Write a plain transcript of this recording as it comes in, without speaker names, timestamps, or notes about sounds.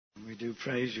We do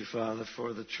praise you, Father,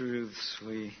 for the truths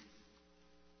we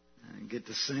get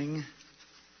to sing.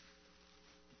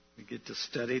 We get to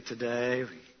study today.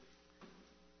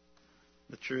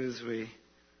 The truths we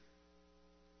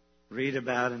read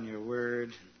about in your word.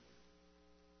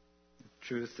 The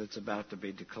truth that's about to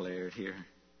be declared here.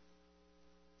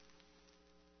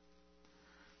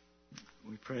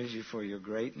 We praise you for your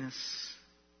greatness,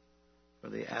 for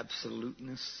the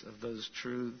absoluteness of those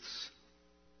truths,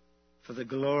 for the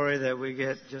glory that we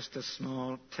get just a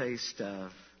small taste of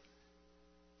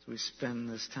as we spend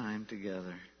this time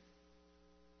together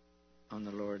on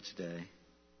the Lord's Day.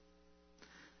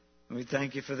 And we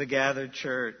thank you for the gathered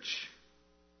church,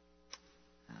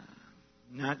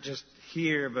 not just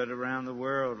here but around the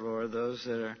world, Lord, those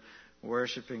that are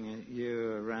worshiping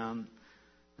you around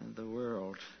the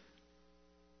world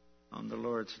on the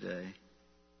Lord's Day.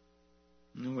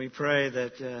 And we pray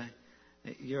that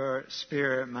your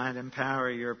Spirit might empower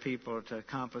your people to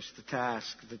accomplish the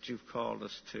task that you've called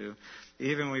us to.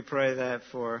 Even we pray that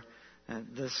for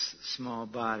this small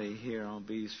body here on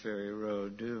Bees Ferry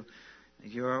Road. Do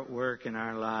your work in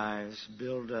our lives.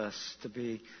 Build us to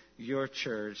be your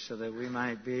church so that we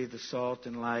might be the salt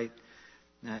and light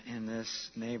in this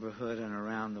neighborhood and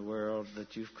around the world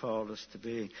that you've called us to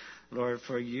be. Lord,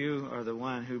 for you are the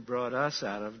one who brought us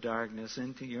out of darkness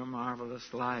into your marvelous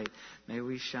light. May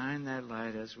we shine that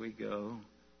light as we go,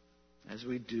 as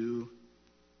we do,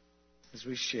 as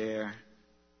we share,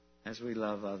 as we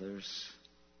love others.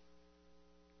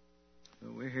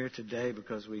 But we're here today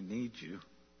because we need you.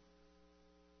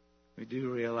 We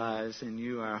do realize in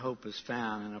you our hope is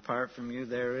found, and apart from you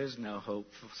there is no hope.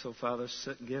 So, Father,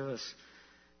 give us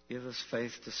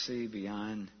faith to see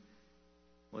beyond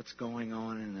what's going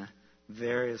on in the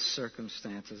various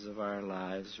circumstances of our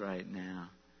lives right now.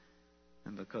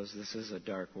 And because this is a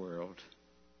dark world,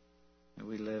 and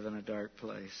we live in a dark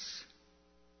place.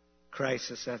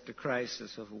 Crisis after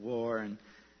crisis of war and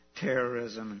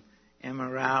terrorism and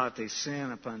immorality,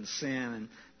 sin upon sin, and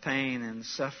pain and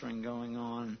suffering going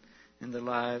on in the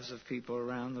lives of people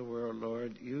around the world.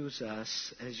 Lord, use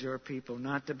us as your people,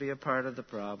 not to be a part of the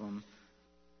problem,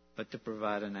 but to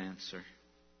provide an answer.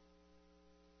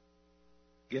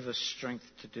 Give us strength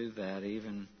to do that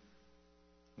even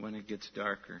when it gets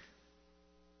darker.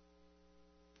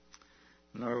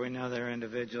 Lord, we know there are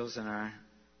individuals in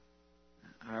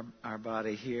our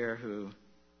body here who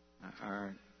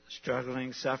are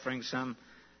struggling, suffering, some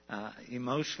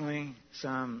emotionally,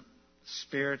 some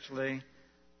spiritually,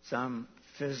 some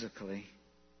physically.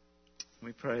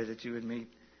 We pray that you would meet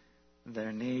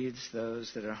their needs,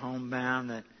 those that are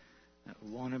homebound, that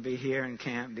want to be here and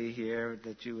can't be here,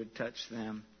 that you would touch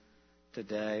them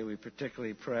today. We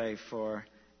particularly pray for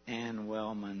Ann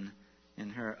Wellman in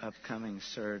her upcoming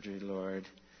surgery, Lord.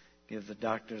 Give the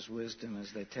doctors wisdom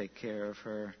as they take care of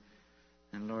her.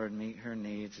 And, Lord, meet her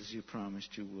needs as you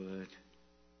promised you would.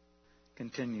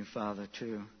 Continue, Father,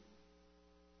 to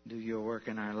do your work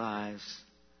in our lives,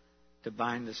 to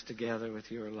bind us together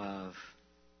with your love,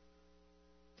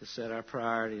 to set our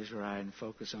priorities right and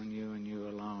focus on you and you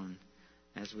alone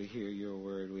as we hear your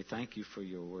word. We thank you for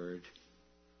your word,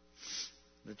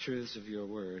 the truths of your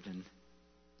word, and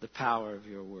the power of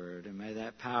your word. And may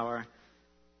that power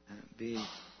be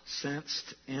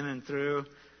sensed in and through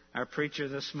our preacher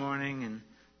this morning, and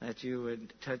that you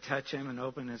would touch him and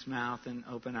open his mouth and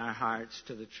open our hearts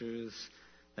to the truths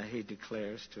that he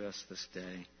declares to us this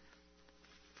day.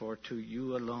 For to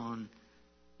you alone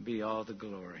be all the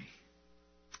glory.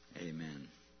 Amen.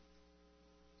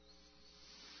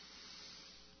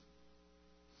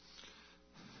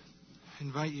 I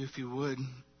invite you, if you would,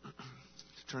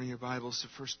 to turn your Bibles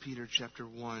to 1 Peter chapter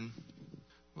 1.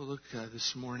 We'll look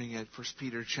this morning at 1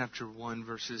 Peter chapter 1,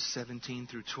 verses 17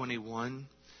 through 21.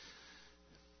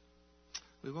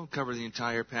 We won't cover the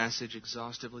entire passage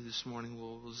exhaustively this morning.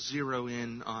 We'll zero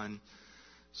in on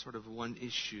sort of one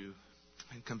issue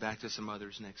and come back to some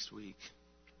others next week.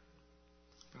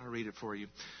 I'll read it for you.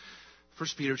 1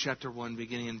 Peter chapter 1,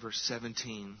 beginning in verse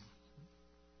 17.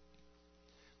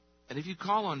 And if you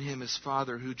call on him as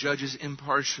Father, who judges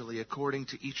impartially according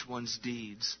to each one's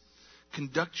deeds,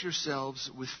 conduct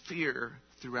yourselves with fear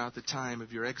throughout the time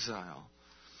of your exile,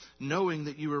 knowing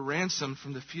that you were ransomed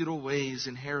from the futile ways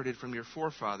inherited from your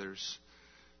forefathers,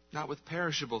 not with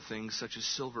perishable things such as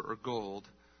silver or gold,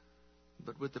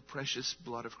 but with the precious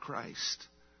blood of Christ,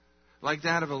 like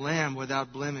that of a lamb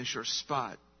without blemish or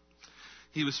spot.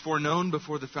 He was foreknown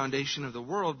before the foundation of the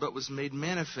world, but was made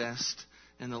manifest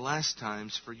in the last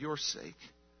times for your sake,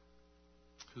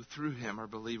 who through him are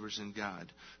believers in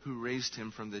God, who raised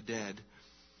him from the dead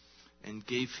and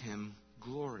gave him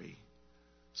glory,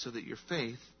 so that your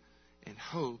faith and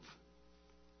hope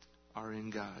are in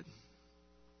God.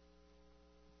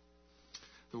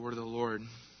 The word of the Lord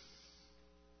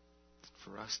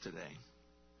for us today.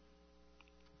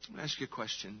 I'm going to ask you a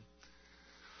question.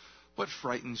 What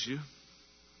frightens you?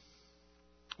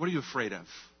 What are you afraid of?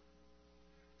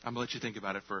 I'm going to let you think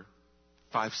about it for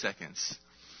 5 seconds.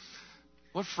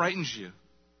 What frightens you?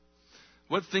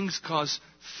 What things cause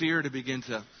fear to begin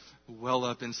to well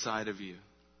up inside of you?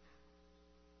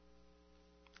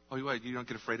 Oh, you don't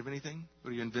get afraid of anything?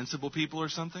 What, are you invincible people or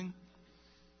something?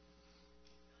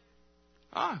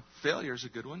 Failure is a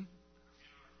good one.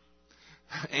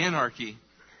 Anarchy.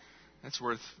 That's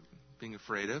worth being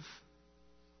afraid of.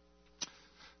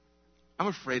 I'm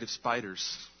afraid of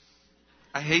spiders.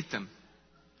 I hate them.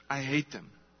 I hate them.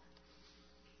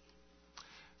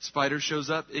 Spider shows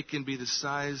up, it can be the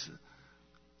size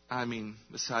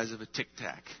of a Tic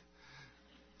Tac.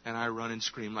 And I run and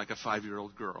scream like a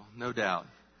 5-year-old girl, no doubt.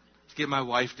 To get my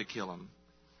wife to kill him.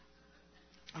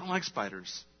 I don't like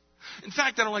spiders. In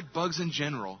fact, I don't like bugs in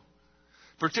general.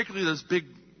 Particularly those big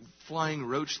flying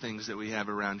roach things that we have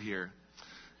around here.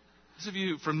 Those of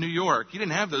you from New York, you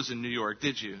didn't have those in New York,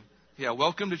 did you? Yeah,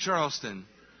 welcome to Charleston.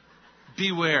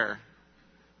 Beware.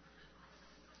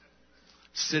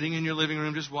 Sitting in your living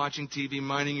room just watching TV,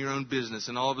 minding your own business,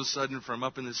 and all of a sudden from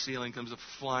up in the ceiling comes a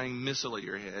flying missile at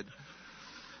your head.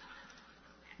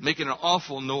 Making an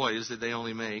awful noise that they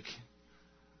only make.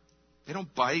 They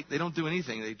don't bite. They don't do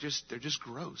anything. They're just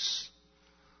gross.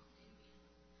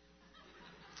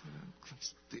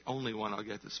 That's the only one I'll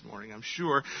get this morning, I'm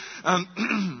sure.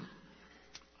 I'm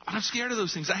scared of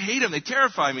those things. I hate them. They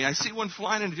terrify me. I see one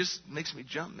flying and it just makes me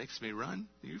jump, makes me run.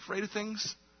 Are you afraid of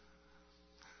things?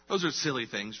 Those are silly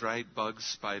things, right? Bugs,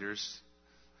 spiders.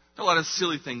 There are a lot of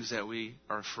silly things that we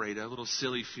are afraid of, little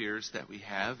silly fears that we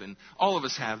have, and all of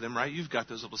us have them, right? You've got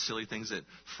those little silly things that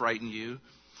frighten you.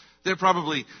 They're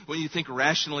probably, when you think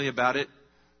rationally about it,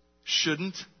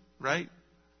 shouldn't, right?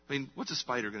 I mean, what's a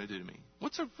spider going to do to me?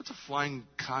 What's a flying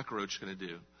cockroach going to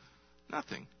do?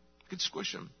 Nothing. You can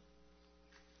squish them.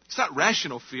 It's not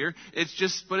rational fear.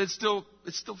 But it's still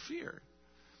fear.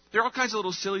 There are all kinds of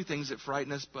little silly things that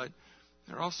frighten us, but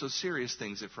there are also serious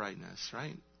things that frighten us,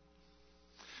 right?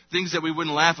 Things that we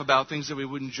wouldn't laugh about, things that we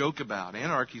wouldn't joke about.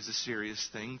 Anarchy is a serious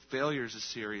thing. Failure is a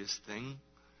serious thing.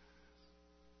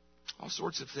 All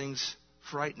sorts of things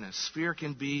frighten us. Fear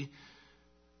can be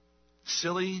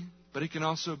silly, but it can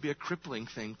also be a crippling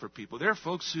thing for people. There are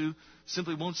folks who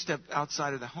simply won't step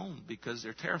outside of the home because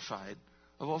they're terrified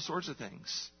of all sorts of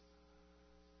things.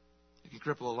 It can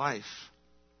cripple a life.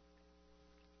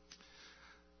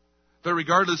 But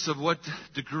regardless of what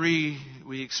degree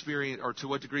we experience, or to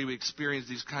what degree we experience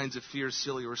these kinds of fears,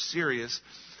 silly or serious,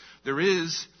 there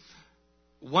is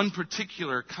one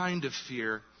particular kind of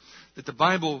fear that the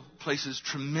Bible places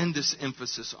tremendous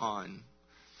emphasis on.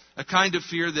 A kind of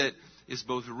fear that is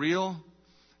both real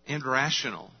and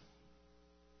rational.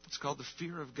 It's called the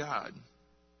fear of God.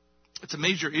 It's a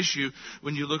major issue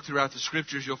when you look throughout the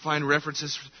Scriptures. You'll find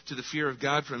references to the fear of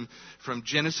God from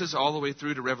Genesis all the way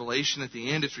through to Revelation. At the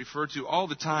end, it's referred to all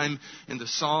the time in the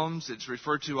Psalms. It's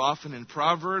referred to often in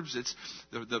Proverbs. It's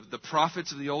the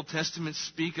prophets of the Old Testament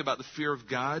speak about the fear of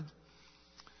God.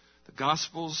 The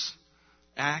Gospels,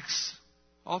 Acts,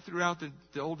 all throughout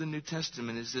the Old and New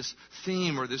Testament is this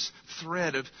theme or this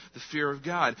thread of the fear of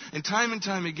God. And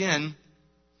time again,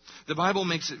 the Bible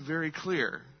makes it very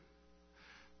clear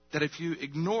that if you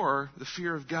ignore the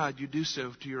fear of God, you do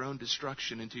so to your own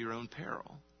destruction and to your own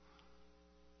peril.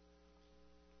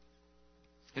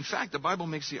 In fact, the Bible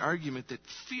makes the argument that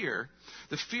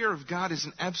the fear of God is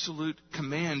an absolute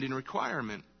command and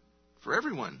requirement for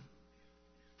everyone.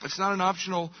 It's not an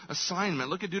optional assignment.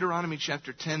 Look at Deuteronomy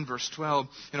chapter 10, verse 12,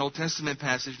 an Old Testament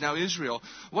passage. Now, Israel,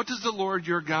 what does the Lord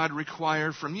your God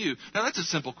require from you? Now, that's a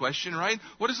simple question, right?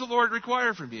 What does the Lord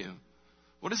require from you?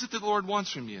 What is it that the Lord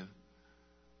wants from you?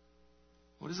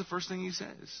 What is the first thing he says?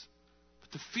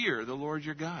 But to fear the Lord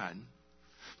your God.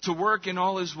 To work in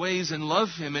all his ways and love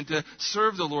him, and to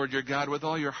serve the Lord your God with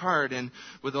all your heart and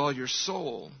with all your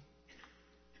soul.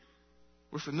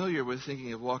 We're familiar with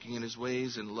thinking of walking in his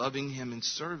ways and loving him and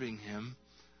serving him.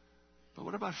 But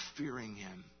what about fearing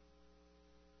him?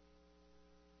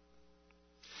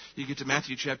 You get to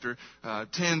Matthew chapter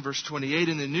 10, verse 28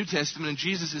 in the New Testament, and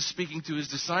Jesus is speaking to his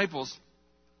disciples.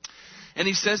 And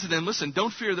he says to them, listen,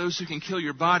 don't fear those who can kill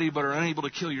your body but are unable to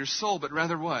kill your soul, but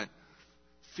rather what?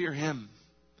 Fear him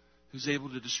who's able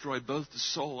to destroy both the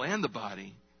soul and the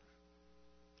body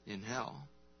in hell.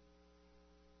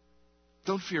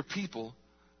 Don't fear people,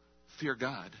 fear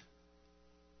God.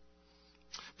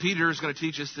 Peter is going to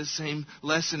teach us this same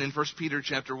lesson in 1 Peter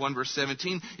chapter 1, verse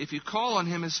 17. If you call on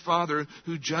him as Father,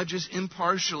 who judges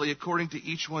impartially according to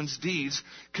each one's deeds,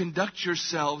 conduct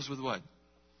yourselves with what?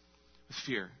 With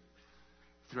fear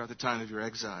throughout the time of your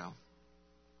exile.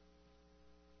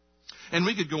 And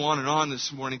we could go on and on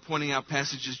this morning pointing out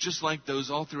passages just like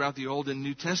those all throughout the Old and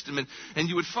New Testament. And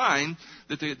you would find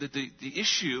that the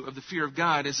issue of the fear of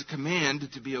God is a command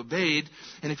to be obeyed.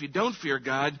 And if you don't fear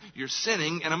God, you're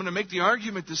sinning. And I'm going to make the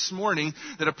argument this morning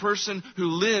that a person who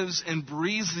lives and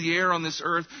breathes the air on this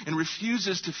earth and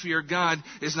refuses to fear God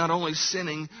is not only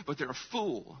sinning, but they're a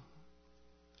fool.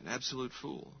 An absolute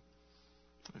fool.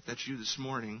 If that's you this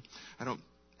morning, I don't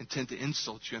intend to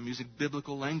insult you. I'm using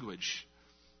biblical language.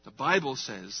 The Bible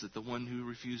says that the one who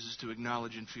refuses to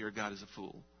acknowledge and fear God is a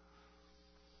fool.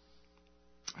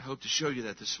 I hope to show you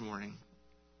that this morning.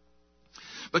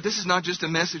 But this is not just a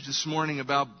message this morning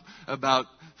about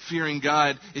fearing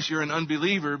God if you're an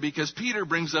unbeliever, because Peter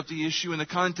brings up the issue in the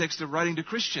context of writing to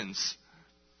Christians.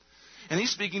 And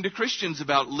he's speaking to Christians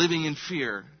about living in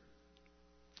fear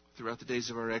throughout the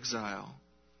days of our exile.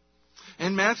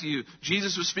 In Matthew,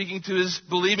 Jesus was speaking to his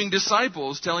believing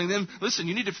disciples, telling them, listen,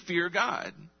 you need to fear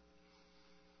God.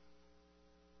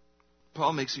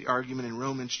 Paul makes the argument in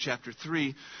Romans chapter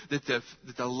 3 that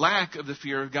the lack of the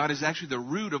fear of God is actually the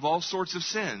root of all sorts of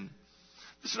sin.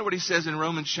 Listen to what he says in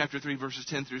Romans chapter 3, verses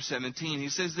 10 through 17. He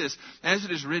says this, as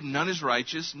it is written, none is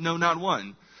righteous, no, not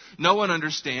one. No one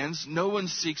understands, no one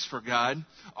seeks for God.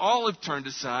 All have turned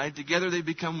aside, together they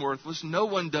become worthless. No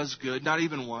one does good, not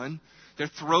even one. Their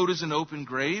throat is an open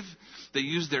grave. They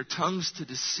use their tongues to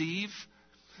deceive.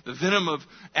 The venom of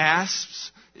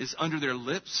asps is under their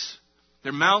lips.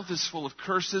 Their mouth is full of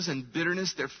curses and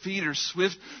bitterness. Their feet are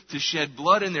swift to shed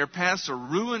blood, and their paths are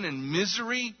ruin and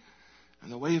misery.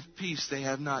 And the way of peace they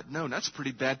have not known. That's a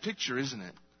pretty bad picture, isn't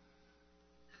it?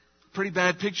 Pretty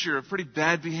bad picture of pretty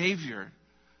bad behavior.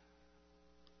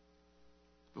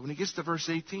 But when he gets to verse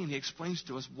 18, he explains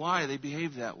to us why they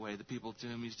behave that way, the people to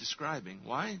whom he's describing.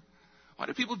 Why? Why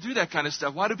do people do that kind of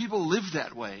stuff? Why do people live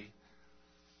that way?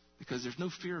 Because there's no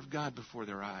fear of God before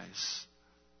their eyes.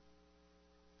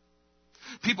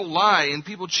 People lie, and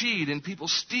people cheat, and people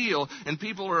steal, and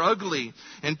people are ugly,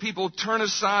 and people turn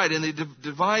aside, and they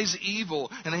devise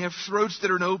evil, and they have throats that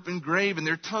are an open grave, and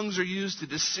their tongues are used to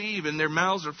deceive, and their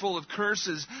mouths are full of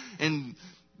curses and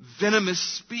venomous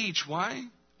speech. Why?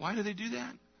 Why do they do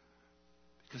that?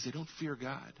 Because they don't fear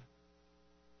God.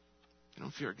 They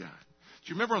don't fear God. Do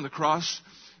you remember on the cross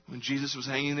when Jesus was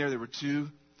hanging there, there were two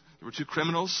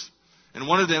criminals, and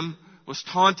one of them was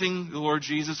taunting the Lord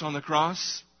Jesus on the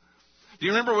cross? Do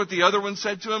you remember what the other one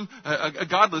said to him? A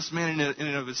godless man in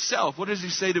and of himself. What does he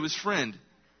say to his friend?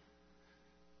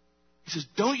 He says,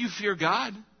 don't you fear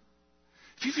God?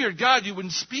 If you feared God, you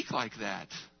wouldn't speak like that.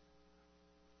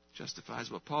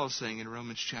 Justifies what Paul is saying in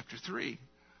Romans chapter 3.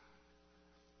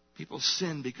 People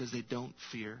sin because they don't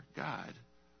fear God.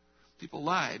 People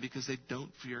lie because they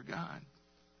don't fear God.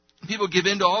 People give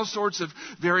in to all sorts of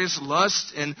various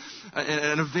lusts and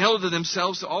avail to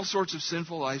themselves to all sorts of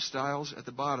sinful lifestyles at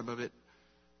the bottom of it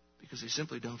because they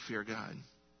simply don't fear God.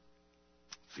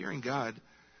 Fearing God,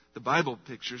 the Bible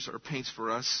pictures or paints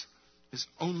for us, is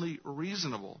only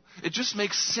reasonable. It just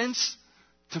makes sense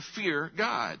to fear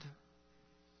God.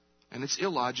 And it's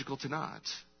illogical to not.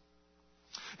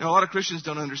 Now, a lot of Christians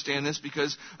don't understand this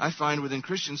because I find within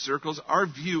Christian circles, our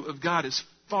view of God is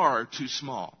far too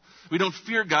small. We don't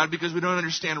fear God because we don't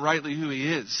understand rightly who He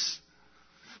is.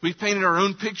 We've painted our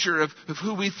own picture of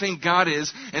who we think God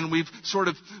is, and we've sort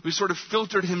of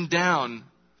filtered Him down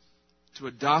to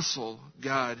a docile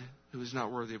God who is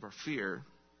not worthy of our fear.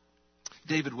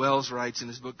 David Wells writes in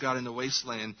his book, God in the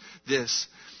Wasteland, this.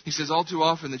 He says, all too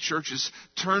often the churches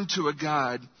turn to a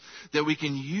God that we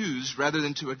can use rather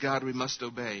than to a God we must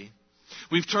obey.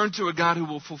 We've turned to a God who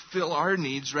will fulfill our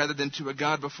needs rather than to a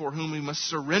God before whom we must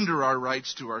surrender our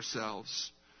rights to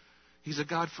ourselves. He's a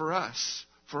God for us,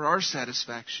 for our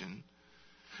satisfaction.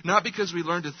 Not because we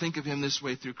learned to think of Him this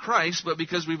way through Christ, but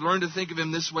because we've learned to think of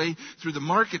Him this way through the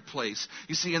marketplace.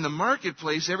 You see, in the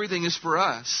marketplace, everything is for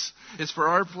us. It's for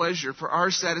our pleasure, for our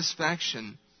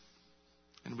satisfaction.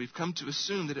 And we've come to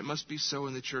assume that it must be so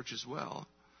in the church as well.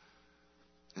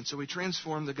 And so we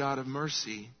transform the God of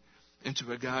mercy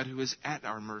into a God who is at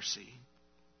our mercy.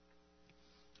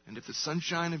 And if the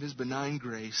sunshine of His benign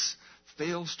grace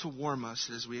fails to warm us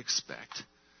as we expect,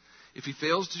 if He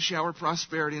fails to shower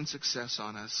prosperity and success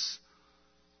on us,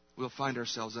 we'll find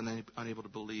ourselves unable to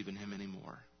believe in Him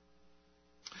anymore.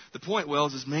 The point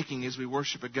Wells is making is we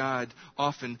worship a God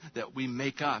often that we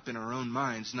make up in our own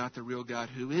minds, not the real God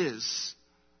who is.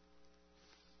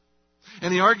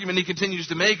 And the argument he continues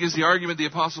to make is the argument the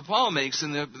Apostle Paul makes,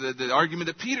 and the argument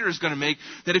that Peter is going to make,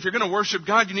 that if you're going to worship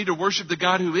God, you need to worship the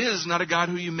God who is, not a God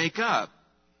who you make up.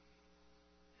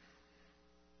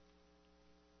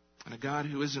 And a God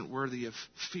who isn't worthy of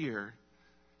fear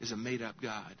is a made-up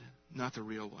God, not the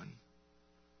real one.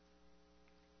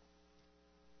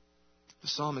 The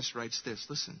psalmist writes this.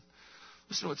 Listen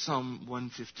to what Psalm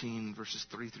 115, verses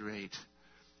 3 through 8.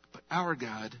 But our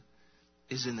God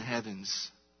is in the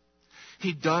heavens.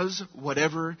 He does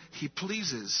whatever He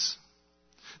pleases.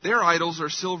 Their idols are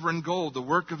silver and gold, the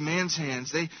work of man's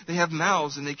hands. They have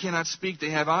mouths and they cannot speak.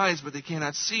 They have eyes, but they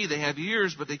cannot see. They have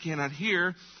ears, but they cannot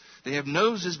hear. They have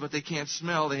noses, but they can't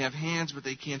smell. They have hands, but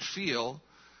they can't feel.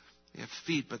 They have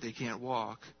feet, but they can't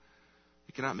walk.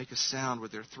 They cannot make a sound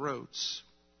with their throats.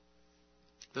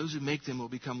 Those who make them will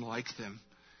become like them,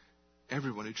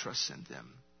 everyone who trusts in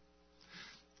them.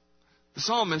 The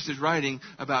psalmist is writing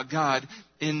about God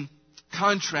in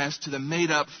contrast to the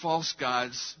made-up false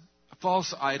gods,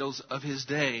 false idols of his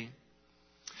day.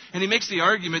 And he makes the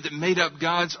argument that made-up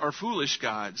gods are foolish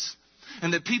gods,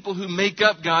 and that people who make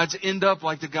up gods end up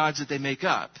like the gods that they make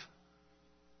up.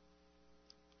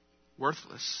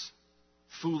 Worthless,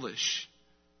 foolish,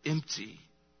 empty.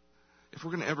 If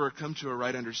we're going to ever come to a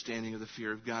right understanding of the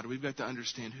fear of God, we've got to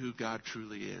understand who God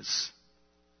truly is.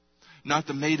 Not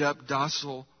the made-up,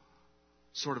 docile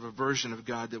sort of a version of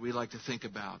God that we like to think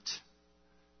about.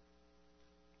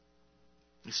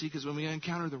 You see, because when we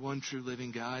encounter the one true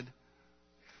living God,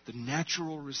 the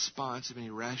natural response of any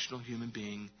rational human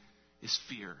being is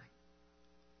fear.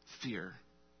 Fear.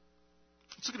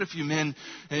 Let's look at a few men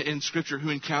in Scripture who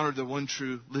encountered the one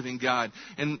true living God.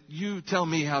 And you tell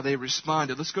me how they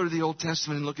responded. Let's go to the Old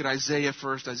Testament and look at Isaiah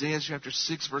first. Isaiah chapter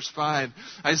 6, verse 5.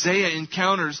 Isaiah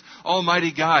encounters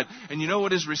Almighty God. And you know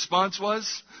what his response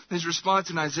was? His response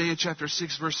in Isaiah chapter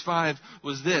 6, verse 5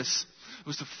 was this. It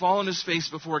was to fall on his face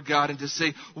before God and to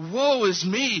say, "Woe is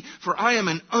me, for I am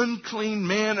an unclean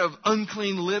man of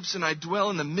unclean lips, and I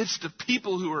dwell in the midst of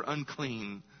people who are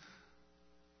unclean."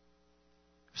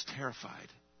 He was terrified.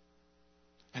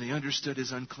 And he understood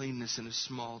his uncleanness and his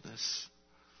smallness.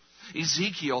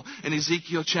 Ezekiel, in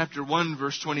Ezekiel chapter 1,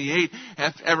 verse 28,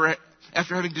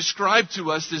 after having described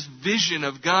to us this vision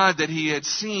of God that he had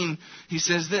seen, he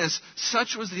says this,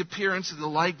 "Such was the appearance of the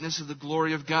likeness of the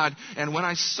glory of God. And when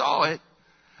I saw it,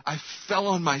 I fell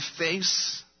on my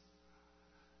face,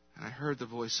 and I heard the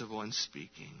voice of one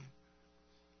speaking."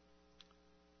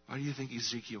 Why do you think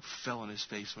Ezekiel fell on his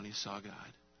face when he saw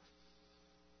God?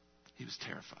 He was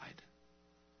terrified.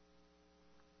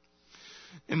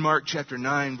 In Mark chapter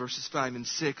 9, verses 5 and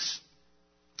 6,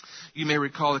 you may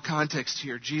recall the context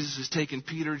here. Jesus has taken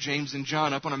Peter, James, and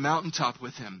John up on a mountaintop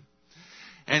with him.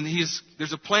 And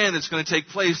there's a plan that's going to take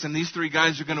place, and these three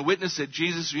guys are going to witness it.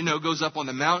 Jesus, goes up on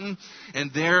the mountain,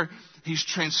 and there he's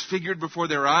transfigured before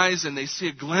their eyes, and they see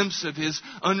a glimpse of his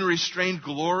unrestrained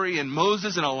glory. And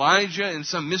Moses and Elijah, in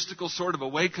some mystical sort of a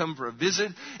way, come for a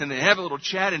visit, and they have a little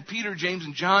chat. And Peter, James,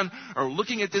 and John are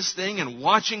looking at this thing and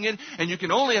watching it, and you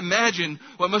can only imagine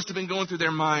what must have been going through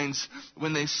their minds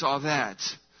when they saw that.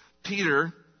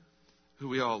 Peter, who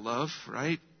we all love,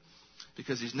 right?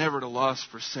 Because he's never at a loss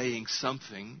for saying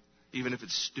something, even if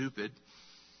it's stupid,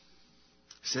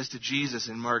 says to Jesus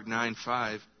in Mark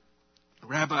 9:5,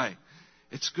 "Rabbi,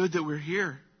 it's good that we're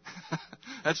here."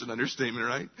 That's an understatement,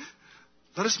 right?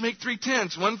 "Let us make 3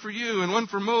 tents, one for you and one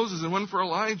for Moses and one for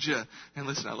Elijah." And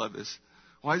listen, I love this.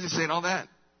 Why is he saying all that?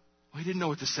 Well, he didn't know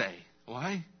what to say.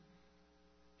 Why?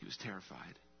 He was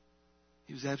terrified.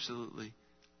 He was absolutely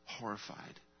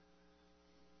horrified.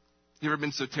 You ever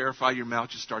been so terrified your mouth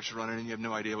just starts running and you have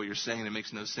no idea what you're saying and it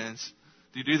makes no sense?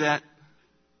 Do you do that?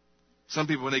 Some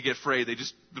people, when they get afraid, they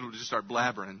just start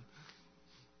blabbering.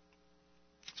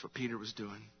 That's what Peter was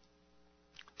doing.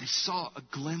 They saw a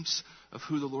glimpse of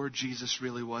who the Lord Jesus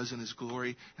really was in his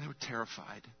glory, and they were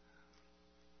terrified.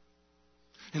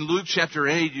 In Luke chapter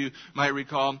 8, you might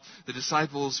recall, the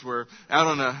disciples were out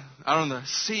on the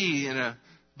sea in a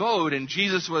boat, and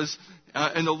Jesus was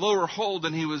in the lower hold,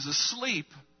 and he was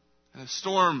asleep. And a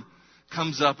storm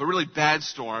comes up, a really bad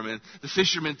storm, and the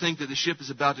fishermen think that the ship is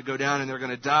about to go down and they're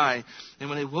going to die. And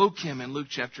when they woke him in Luke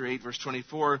chapter 8, verse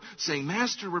 24, saying,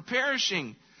 "Master, we're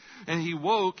perishing." And he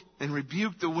woke and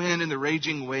rebuked the wind and the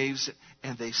raging waves,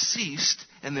 and they ceased,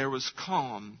 and there was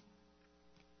calm.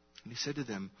 And he said to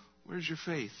them, "Where's your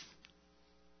faith?"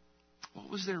 What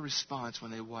was their response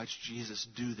when they watched Jesus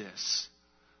do this?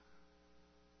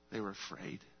 They were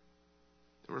afraid.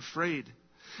 They were afraid.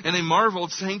 And they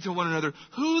marveled, saying to one another,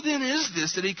 "Who then is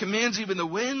this that he commands even the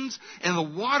winds and the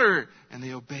water, and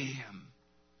they obey him?"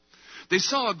 They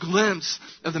saw a glimpse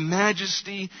of the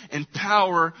majesty and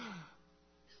power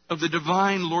of the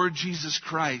divine Lord Jesus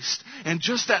Christ. And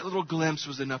just that little glimpse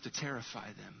was enough to terrify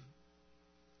them.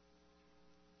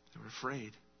 They were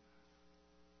afraid.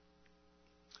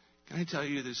 Can I tell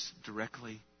you this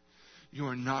directly? You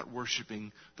are not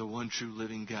worshiping the one true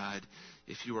living God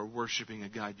if you are worshiping a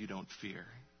God you don't fear.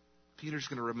 Peter's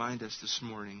going to remind us this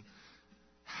morning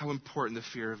how important the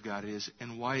fear of God is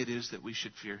and why it is that we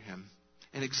should fear Him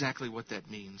and exactly what that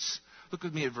means. Look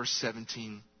with me at verse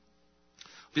 17.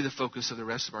 Be the focus of the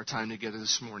rest of our time together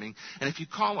this morning. And if you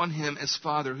call on Him as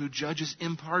Father who judges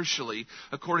impartially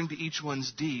according to each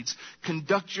one's deeds,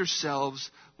 conduct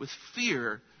yourselves with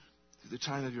fear through the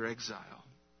time of your exile.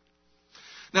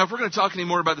 Now, if we're going to talk any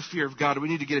more about the fear of God, we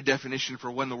need to get a definition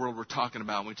for what in the world we're talking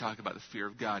about when we talk about the fear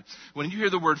of God. When you hear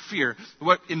the word fear,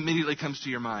 what immediately comes to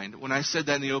your mind? When I said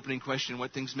that in the opening question,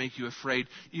 what things make you afraid,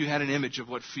 you had an image of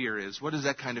what fear is. What is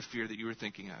that kind of fear that you were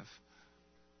thinking of?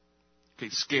 Okay,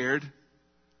 scared.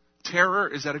 Terror,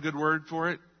 is that a good word for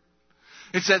it?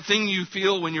 It's that thing you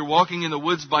feel when you're walking in the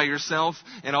woods by yourself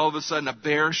and all of a sudden a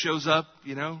bear shows up,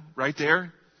 right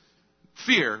there.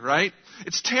 Fear, right?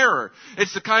 It's terror.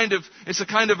 It's a kind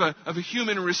of a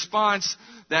human response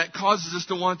that causes us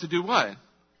to want to do what?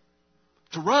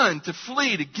 To run, to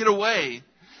flee, to get away.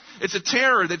 It's a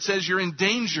terror that says you're in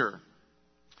danger.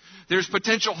 There's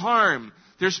potential harm.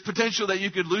 There's potential that you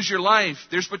could lose your life.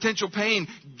 There's potential pain.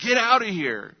 Get out of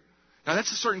here. Now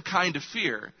that's a certain kind of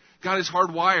fear. God has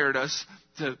hardwired us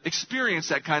to experience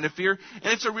that kind of fear,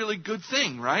 and it's a really good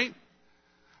thing, right?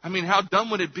 I mean, how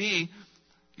dumb would it be,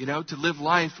 to live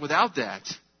life without that?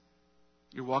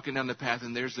 You're walking down the path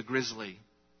and there's the grizzly.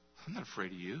 I'm not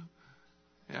afraid of you.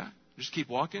 Yeah? Just keep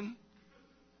walking.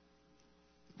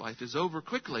 Life is over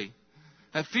quickly.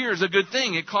 That fear is a good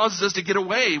thing. It causes us to get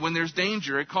away when there's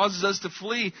danger. It causes us to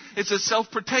flee. It's a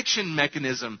self-protection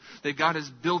mechanism that God has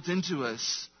built into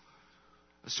us.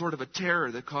 A sort of a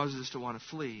terror that causes us to want to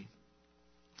flee.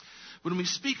 When we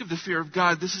speak of the fear of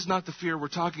God, this is not the fear we're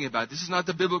talking about. This is not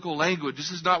the biblical language.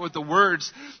 This is not what the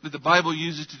words that the Bible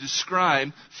uses to describe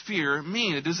fear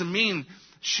mean. It doesn't mean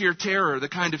sheer terror, the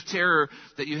kind of terror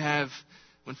that you have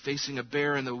when facing a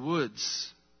bear in the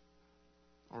woods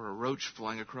or a roach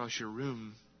flying across your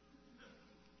room.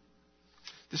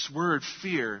 This word,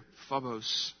 fear,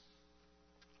 phobos,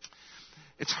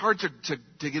 it's hard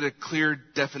to get a clear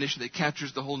definition that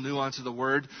captures the whole nuance of the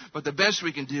word, but the best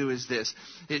we can do is this.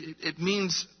 It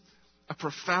means a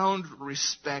profound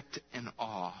respect and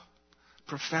awe.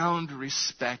 Profound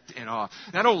respect and awe.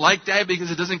 And I don't like that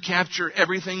because it doesn't capture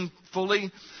everything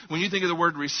fully. When you think of the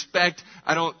word respect,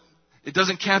 it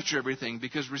doesn't capture everything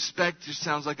because respect just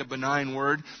sounds like a benign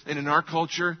word. And in our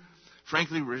culture,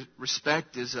 frankly,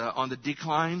 respect is on the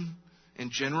decline in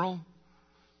general.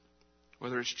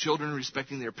 Whether it's children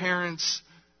respecting their parents,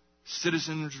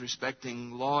 citizens respecting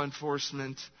law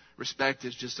enforcement, respect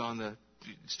is just on the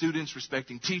students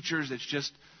respecting teachers.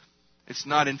 It's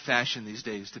not in fashion these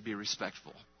days to be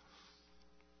respectful.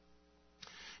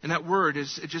 And that word it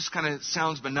just kind of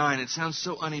sounds benign. It sounds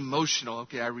so unemotional.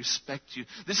 Okay, I respect you.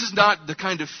 This is not the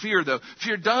kind of fear, though.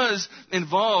 Fear does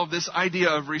involve this idea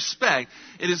of respect.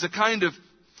 It is kind of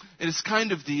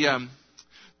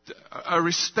a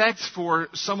respect for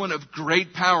someone of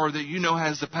great power that you know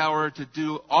has the power to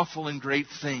do awful and great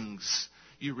things.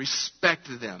 You respect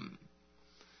them.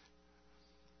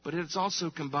 But it's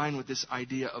also combined with this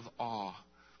idea of awe.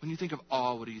 When you think of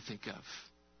awe, what do you think of?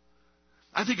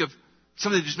 I think of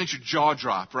something that just makes your jaw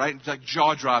drop, right? It's like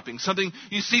jaw dropping.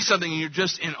 You see something and you're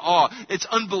just in awe. It's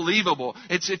unbelievable.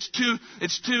 It's too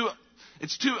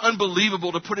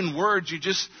unbelievable to put in words.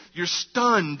 You're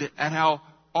stunned at how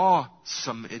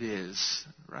awesome it is,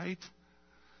 right?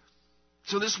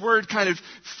 So this word kind of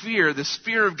fear, this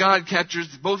fear of God captures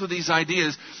both of these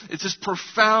ideas. It's this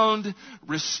profound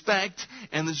respect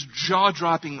and this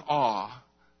jaw-dropping awe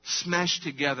smashed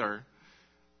together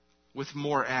with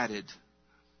more added.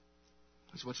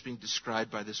 That's what's being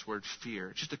described by this word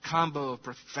fear. Just a combo of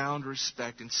profound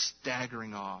respect and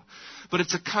staggering awe. But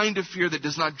it's a kind of fear that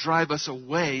does not drive us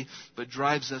away, but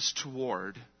drives us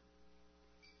toward.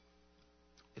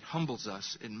 It humbles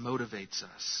us. It motivates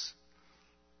us.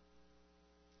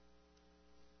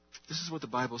 This is what the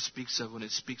Bible speaks of when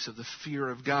it speaks of the fear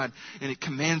of God. And it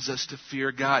commands us to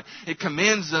fear God. It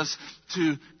commands us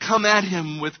to come at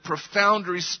Him with profound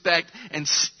respect and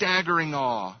staggering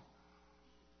awe.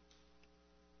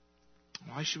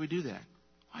 Why should we do that?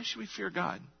 Why should we fear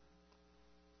God?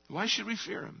 Why should we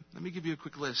fear Him? Let me give you a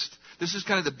quick list. This is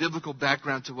kind of the biblical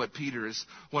background to what Peter is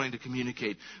wanting to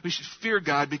communicate. We should fear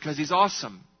God because He's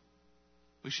awesome.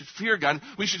 We should fear God.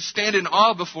 We should stand in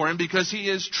awe before Him because He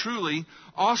is truly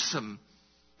awesome.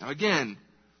 Now again,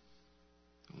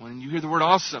 When you hear the word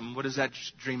awesome, what does that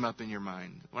dream up in your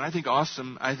mind? When I think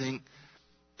awesome, I think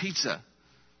pizza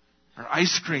or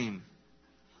ice cream.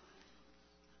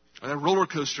 Or that roller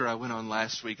coaster I went on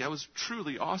last week. That was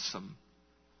truly awesome.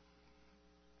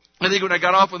 I think when I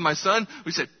got off with my son,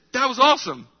 we said, that was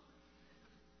awesome.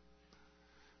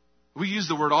 We use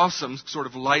the word awesome sort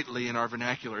of lightly in our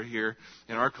vernacular here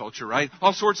in our culture, right?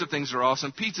 All sorts of things are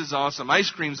awesome. Pizza's awesome.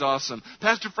 Ice cream's awesome.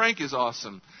 Pastor Frank is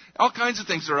awesome. All kinds of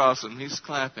things are awesome. He's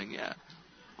clapping, yeah.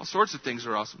 All sorts of things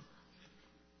are awesome.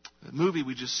 The movie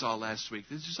we just saw last week,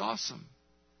 this is awesome.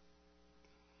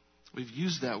 We've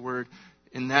used that word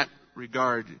in that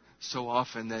regard so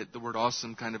often that the word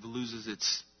awesome kind of loses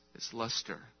its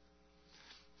luster.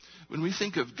 When we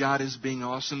think of God as being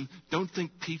awesome, don't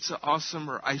think pizza awesome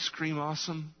or ice cream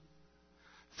awesome.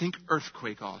 Think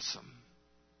earthquake awesome.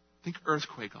 Think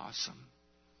earthquake awesome.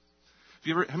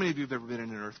 How many of you have ever been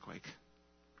in an earthquake?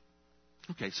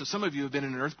 Okay, so some of you have been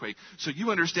in an earthquake. So you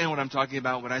understand what I'm talking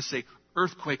about when I say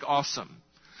earthquake awesome.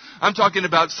 I'm talking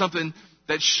about something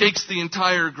that shakes the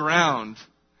entire ground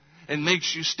and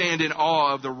makes you stand in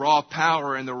awe of the raw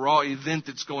power and the raw event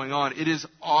that's going on. It is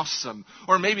awesome.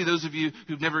 Or maybe those of you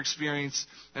who've never experienced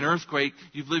an earthquake,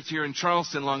 you've lived here in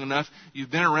Charleston long enough,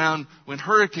 you've been around when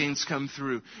hurricanes come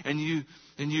through, and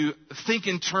you think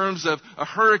in terms of a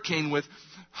hurricane with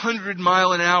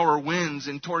 100-mile-an-hour winds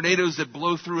and tornadoes that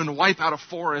blow through and wipe out a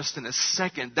forest in a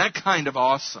second. That kind of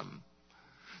awesome.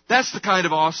 That's the kind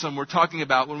of awesome we're talking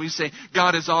about when we say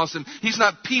God is awesome. He's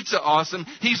not pizza awesome.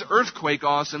 He's earthquake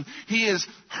awesome. He is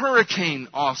hurricane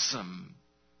awesome.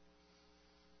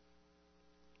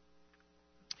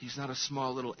 He's not a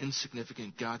small, little,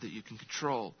 insignificant God that you can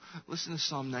control. Listen to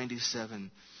Psalm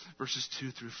 97, verses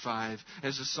 2 through 5,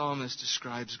 as the psalmist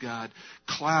describes God.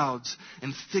 Clouds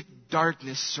and thick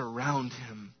darkness surround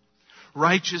him.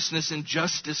 Righteousness and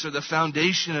justice are the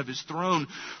foundation of his throne.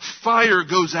 Fire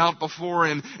goes out before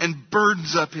him and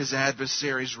burns up his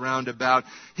adversaries round about.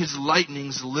 His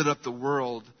lightnings lit up the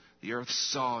world. The earth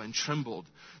saw and trembled.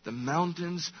 The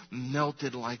mountains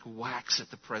melted like wax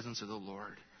at the presence of the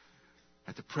Lord.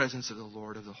 At the presence of the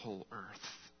Lord of the whole earth.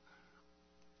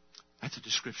 That's a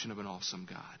description of an awesome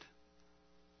God.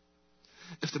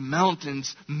 If the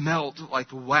mountains melt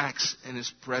like wax in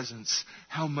his presence,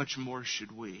 how much more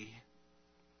should we?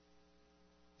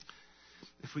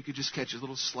 If we could just catch a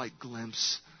little slight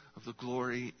glimpse of the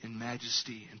glory and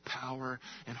majesty and power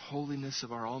and holiness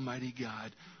of our Almighty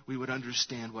God, we would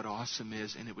understand what awesome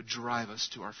is, and it would drive us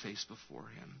to our face before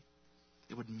him.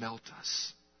 It would melt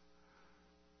us.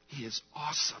 He is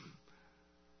awesome.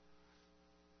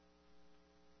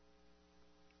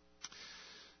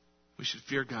 We should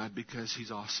fear God because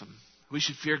he's awesome. We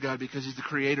should fear God because he's the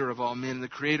creator of all men and the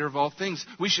creator of all things.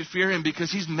 We should fear him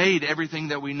because he's made everything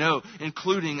that we know,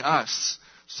 including us.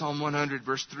 Psalm 100,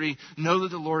 verse 3, know that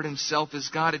the Lord himself is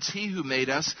God. It's he who made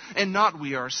us, and not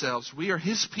we ourselves. We are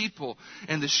his people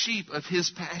and the sheep of his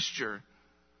pasture.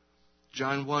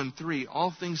 John 1, 3,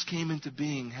 all things came into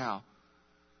being, how?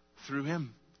 Through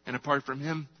him. And apart from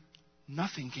him,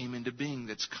 nothing came into being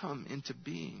that's come into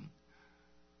being.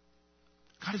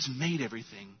 God has made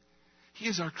everything. He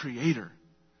is our creator.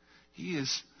 He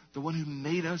is the one who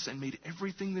made us and made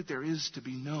everything that there is to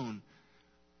be known.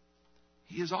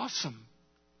 He is awesome.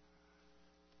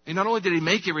 And not only did he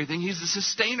make everything, he's the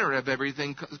sustainer of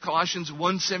everything. Colossians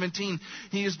 1:17,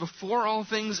 he is before all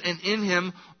things, and in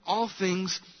him all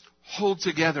things hold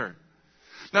together.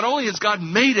 Not only has God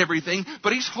made everything,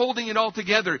 but he's holding it all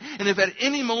together. And if at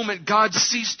any moment God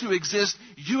ceased to exist,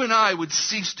 you and I would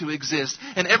cease to exist.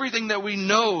 And everything that we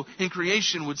know in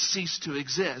creation would cease to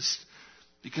exist.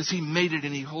 Because he made it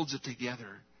and he holds it together.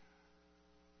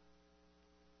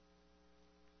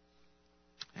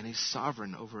 And he's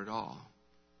sovereign over it all.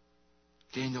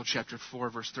 Daniel chapter 4,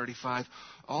 verse 35,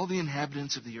 all the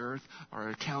inhabitants of the earth are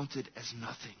accounted as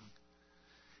nothing.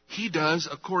 He does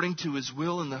according to his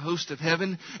will in the host of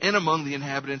heaven and among the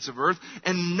inhabitants of earth,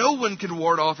 and no one can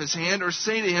ward off his hand or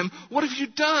say to him, what have you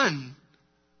done?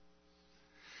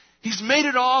 He's made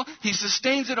it all, he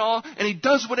sustains it all, and he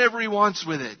does whatever he wants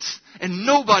with it. And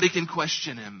nobody can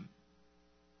question him.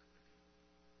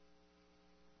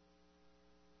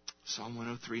 Psalm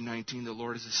 103:19, the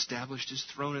Lord has established his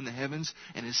throne in the heavens,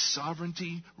 and his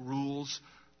sovereignty rules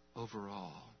over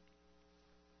all.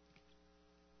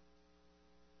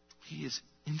 He is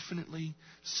infinitely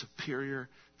superior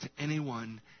to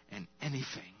anyone and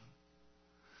anything.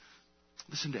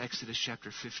 Listen to Exodus chapter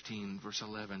 15, verse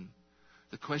 11.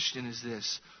 The question is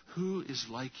this: who is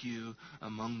like you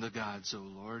among the gods, O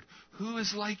Lord? Who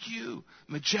is like you?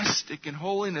 Majestic in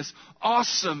holiness,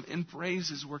 awesome in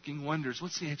praises, working wonders.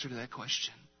 What's the answer to that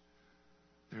question?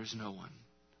 There is no one.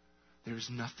 There is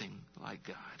nothing like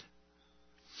God.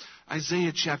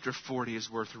 Isaiah chapter 40 is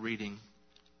worth reading.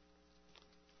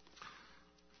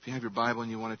 If you have your Bible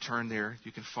and you want to turn there,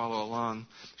 you can follow along.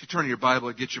 If you turn to your Bible,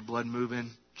 it gets your blood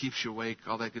moving, keeps you awake,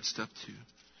 all that good stuff too.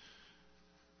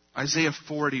 Isaiah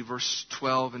 40, verse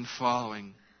 12 and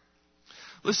following.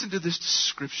 Listen to this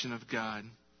description of God.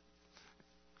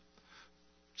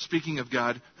 Speaking of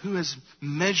God, who has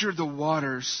measured the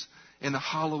waters in the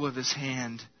hollow of his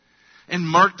hand and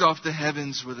marked off the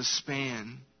heavens with a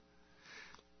span,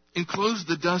 enclosed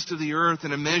the dust of the earth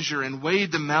in a measure, and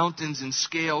weighed the mountains in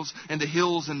scales and the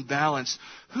hills in balance.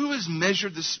 Who has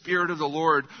measured the Spirit of the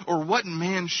Lord, or what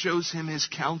man shows him his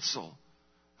counsel?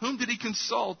 Whom did he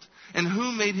consult, and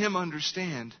who made him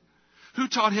understand? Who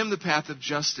taught him the path of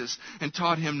justice, and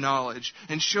taught him knowledge,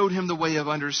 and showed him the way of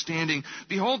understanding?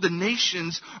 Behold, the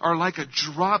nations are like a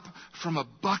drop from a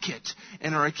bucket,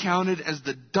 and are accounted as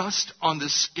the dust on the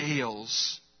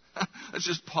scales. Let's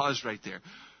just pause right there.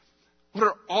 What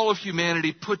are all of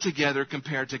humanity put together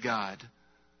compared to God?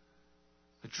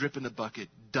 A drip in the bucket,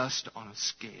 dust on a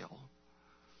scale.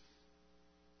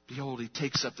 Behold, he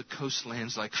takes up the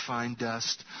coastlands like fine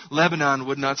dust. Lebanon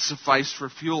would not suffice for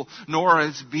fuel, nor are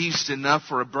its beasts enough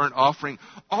for a burnt offering.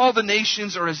 All the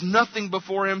nations are as nothing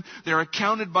before him. They are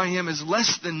accounted by him as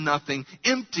less than nothing,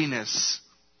 emptiness.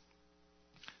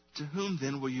 To whom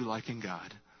then will you liken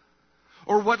God?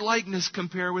 Or what likeness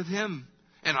compare with him?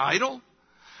 An idol?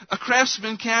 A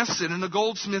craftsman casts it, and a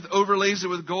goldsmith overlays it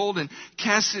with gold and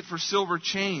casts it for silver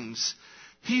chains.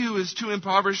 He who is too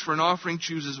impoverished for an offering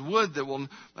chooses wood that will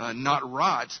not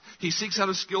rot. He seeks out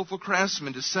a skillful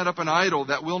craftsman to set up an idol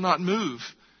that will not move.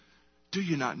 Do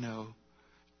you not know?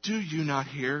 Do you not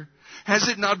hear? Has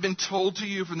it not been told to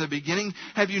you from the beginning?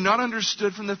 Have you not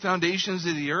understood from the foundations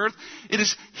of the earth? It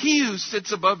is he who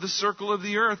sits above the circle of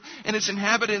the earth, and its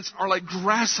inhabitants are like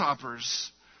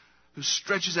grasshoppers, who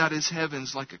stretches out his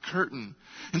heavens like a curtain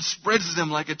and spreads them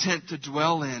like a tent to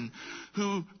dwell in,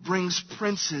 who brings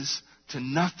princes to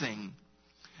nothing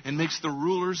and makes the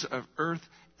rulers of earth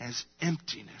as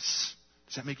emptiness.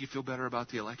 Does that make you feel better about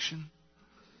the election?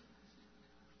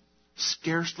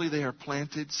 Scarcely they are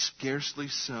planted, scarcely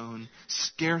sown,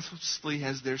 scarcely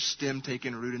has their stem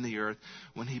taken root in the earth.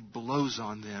 When he blows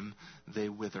on them, they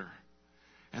wither,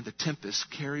 and the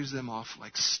tempest carries them off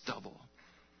like stubble.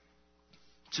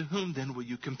 To whom then will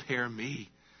you compare me,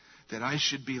 that I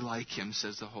should be like him,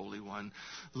 says the Holy One?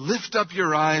 Lift up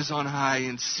your eyes on high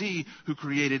and see who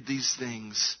created these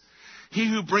things. He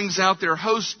who brings out their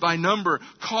hosts by number,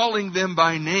 calling them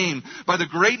by name, by the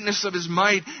greatness of his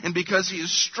might, and because he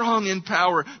is strong in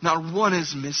power, not one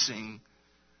is missing.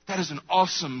 That is an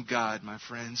awesome God, my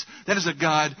friends. That is a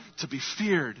God to be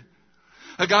feared.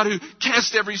 A God who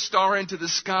cast every star into the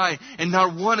sky and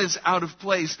not one is out of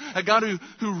place. A God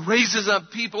who raises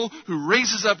up people, who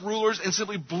raises up rulers and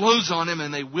simply blows on them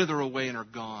and they wither away and are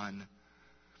gone.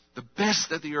 The best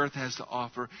that the earth has to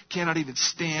offer cannot even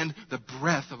stand the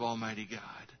breath of Almighty God.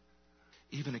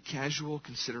 Even a casual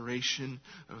consideration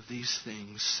of these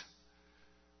things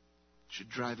should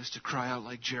drive us to cry out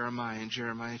like Jeremiah in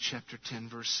Jeremiah chapter 10,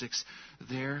 verse 6.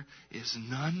 There is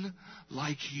none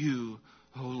like you,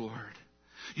 O Lord.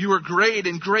 You are great,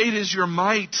 and great is your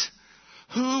might.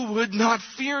 Who would not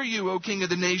fear you, O King of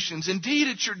the nations? Indeed,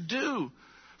 it's your due.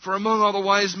 For among all the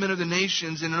wise men of the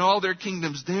nations and in all their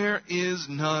kingdoms, there is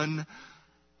none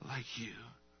like you.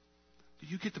 Do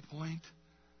you get the point?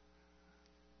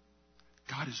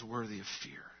 God is worthy of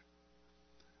fear.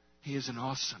 He is an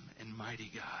awesome and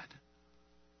mighty God.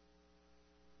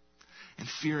 And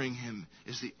fearing him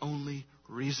is the only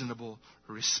reasonable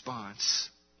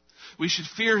response. We should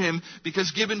fear him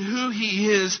because given who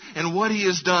he is and what he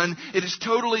has done, it is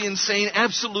totally insane,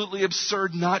 absolutely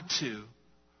absurd not to.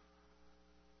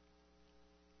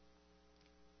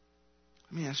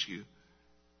 Let me ask you,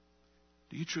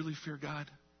 do you truly fear God?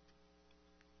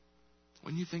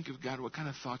 When you think of God, what kind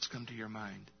of thoughts come to your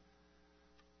mind?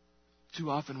 Too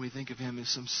often we think of him as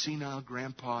some senile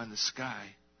grandpa in the sky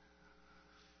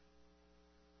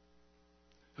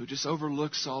who just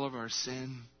overlooks all of our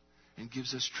sin and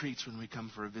gives us treats when we come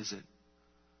for a visit.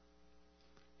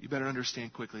 You better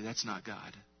understand quickly, that's not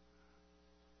God.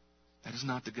 That is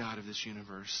not the God of this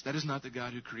universe. That is not the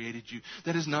God who created you.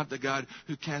 That is not the God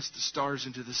who cast the stars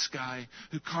into the sky,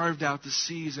 who carved out the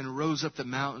seas and rose up the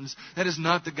mountains. That is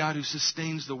not the God who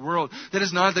sustains the world. That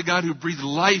is not the God who breathed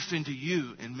life into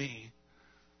you and me.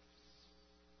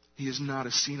 He is not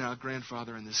a senile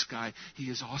grandfather in the sky. He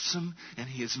is awesome and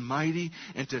he is mighty.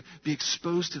 And to be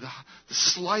exposed to the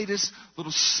slightest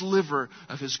little sliver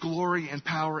of his glory and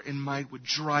power and might would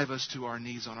drive us to our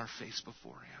knees on our face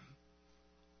before him.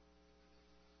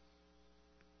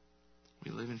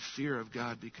 You live in fear of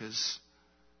God because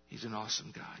He's an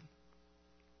awesome God.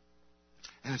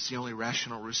 And it's the only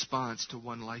rational response to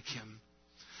one like Him.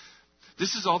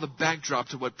 This is all the backdrop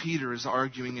to what Peter is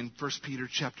arguing in 1 Peter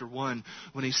chapter 1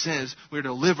 when he says we're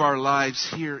to live our lives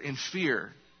here in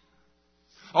fear.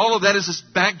 All of that is this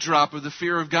backdrop of the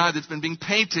fear of God that's been being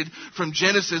painted from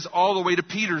Genesis all the way to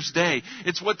Peter's day.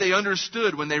 It's what they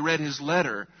understood when they read his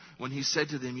letter, when he said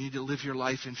to them, you need to live your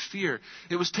life in fear.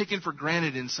 It was taken for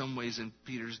granted in some ways in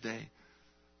Peter's day.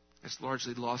 It's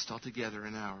largely lost altogether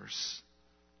in ours.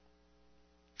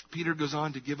 Peter goes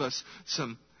on to give us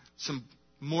some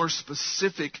more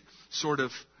specific sort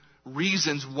of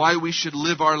reasons why we should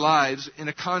live our lives in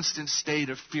a constant state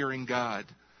of fearing God.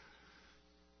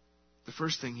 The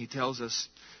first thing he tells us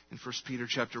in 1 Peter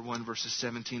chapter 1, verses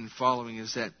 17 and following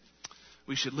is that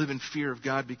we should live in fear of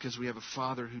God because we have a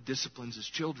Father who disciplines His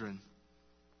children.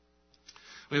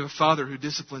 We have a Father who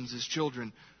disciplines His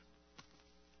children.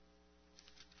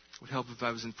 It would help if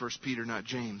I was in 1 Peter, not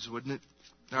James, wouldn't it?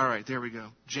 All right, there we go.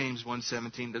 James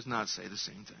 1:17 does not say the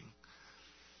same thing.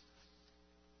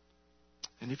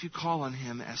 And if you call on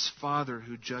Him as Father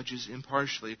who judges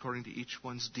impartially according to each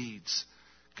one's deeds,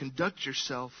 conduct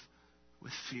yourself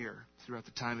with fear throughout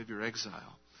the time of your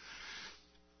exile.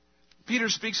 Peter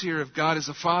speaks here of God as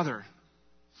a father.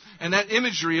 And that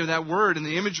imagery of that word and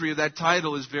the imagery of that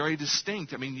title is very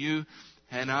distinct. I mean, you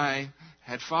and I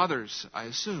had fathers, I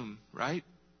assume, right?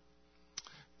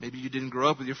 Maybe you didn't grow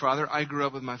up with your father. I grew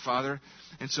up with my father.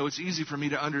 And so it's easy for me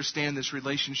to understand this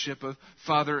relationship of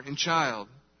father and child.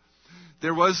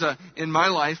 There was, in my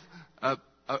life, a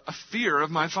fear of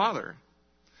my father.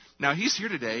 Now, he's here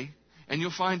today. And you'll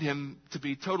find him to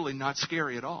be totally not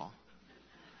scary at all.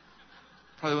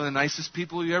 Probably one of the nicest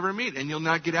people you ever meet. And you'll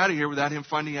not get out of here without him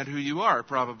finding out who you are,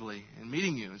 probably. And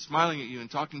meeting you and smiling at you and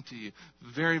talking to you.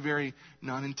 Very, very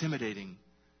non-intimidating.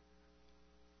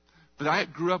 But I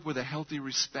grew up with a healthy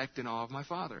respect and awe of my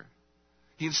father.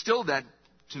 He instilled that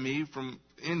in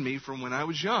me from when I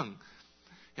was young.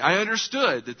 I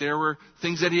understood that there were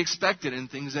things that he expected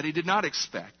and things that he did not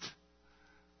expect.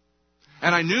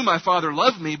 And I knew my father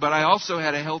loved me, but I also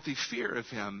had a healthy fear of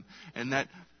him. And that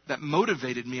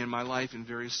motivated me in my life in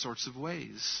various sorts of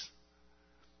ways.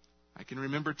 I can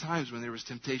remember times when there was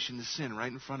temptation to sin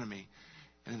right in front of me.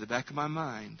 And in the back of my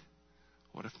mind,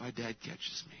 what if my dad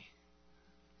catches me?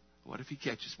 What if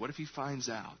he finds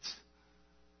out?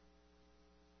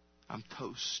 I'm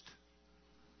toast.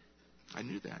 I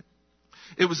knew that.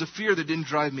 It was a fear that didn't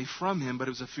drive me from him, but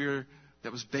it was a fear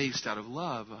that was based out of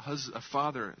love, a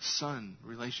father-son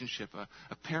relationship,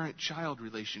 a parent-child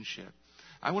relationship.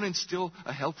 I want to instill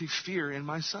a healthy fear in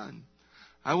my son.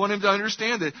 I want him to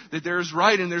understand that there's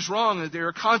right and there's wrong, that there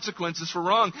are consequences for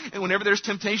wrong. And whenever there's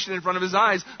temptation in front of his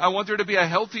eyes, I want there to be a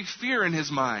healthy fear in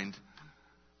his mind.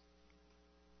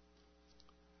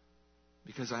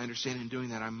 Because I understand in doing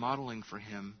that, I'm modeling for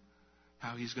him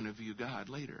how he's going to view God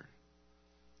later.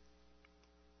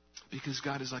 Because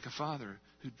God is like a father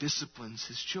who disciplines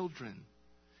His children.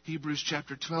 Hebrews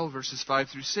chapter 12, verses 5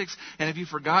 through 6. And have you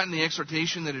forgotten the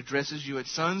exhortation that addresses you as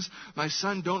sons? My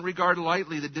son, don't regard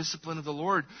lightly the discipline of the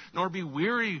Lord, nor be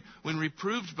weary when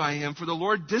reproved by Him. For the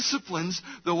Lord disciplines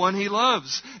the one He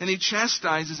loves, and He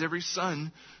chastises every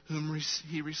son whom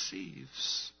He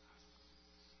receives.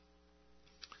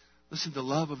 Listen, the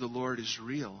love of the Lord is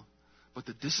real, but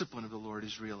the discipline of the Lord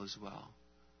is real as well.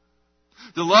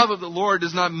 The love of the Lord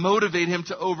does not motivate Him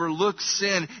to overlook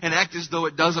sin and act as though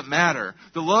it doesn't matter.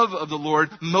 The love of the Lord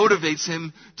motivates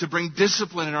Him to bring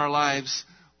discipline in our lives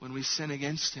when we sin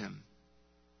against Him.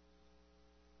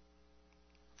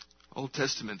 Old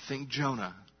Testament, think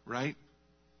Jonah, right?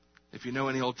 If you know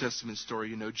any Old Testament story,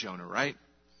 you know Jonah, right?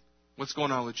 What's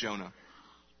going on with Jonah?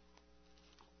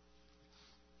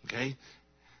 Okay?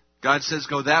 God says,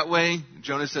 go that way.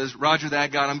 Jonah says, Roger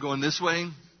that, God, I'm going this way.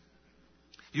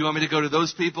 You want me to go to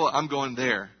those people? I'm going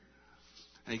there.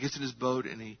 And he gets in his boat,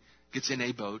 and he gets in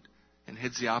a boat and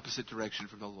heads the opposite direction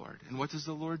from the Lord. And what does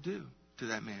the Lord do to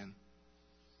that man?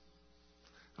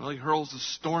 Well, He hurls a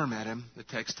storm at him, the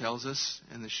text tells us,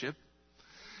 in the ship.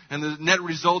 And the net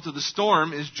result of the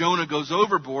storm is Jonah goes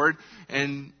overboard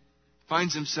and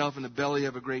finds himself in the belly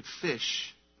of a great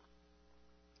fish.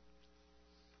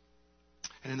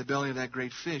 And in the belly of that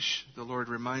great fish, the Lord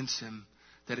reminds him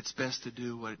that it's best to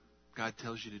do what God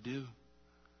tells you to do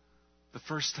the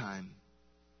first time.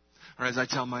 Or as I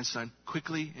tell my son,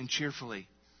 quickly and cheerfully.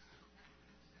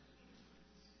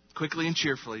 Quickly and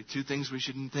cheerfully. Two things we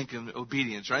shouldn't think of.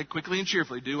 Obedience, right? Quickly and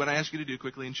cheerfully. Do what I ask you to do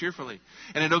quickly and cheerfully.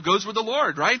 And it goes with the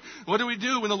Lord, right? What do we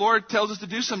do when the Lord tells us to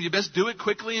do something? You best do it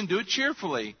quickly and do it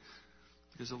cheerfully.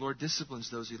 Because the Lord disciplines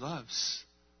those He loves.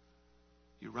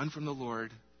 you run from the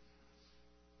Lord,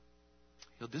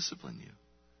 He'll discipline you.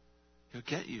 He'll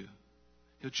get you.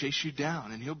 He'll chase you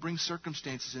down, and He'll bring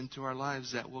circumstances into our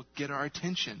lives that will get our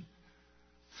attention.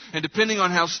 And depending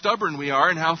on how stubborn we are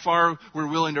and how far we're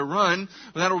willing to run,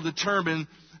 that will determine,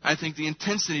 I think, the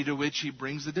intensity to which He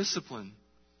brings the discipline.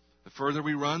 The further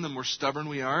we run, the more stubborn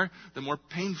we are, the more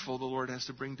painful the Lord has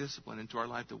to bring discipline into our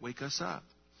life to wake us up.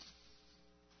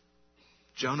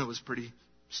 Jonah was pretty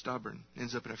stubborn.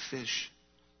 Ends up in a fish.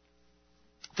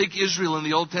 Think Israel in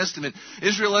the Old Testament.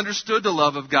 Israel understood the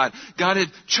love of God. God had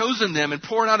chosen them and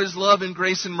poured out His love and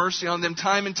grace and mercy on them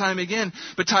time and time again.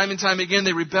 But time and time again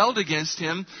they rebelled against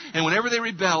Him. And whenever they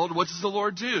rebelled, what does the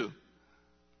Lord do?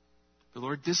 The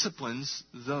Lord disciplines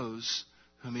those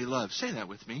whom He loves. Say that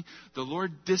with me. The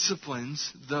Lord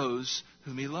disciplines those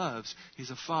whom He loves.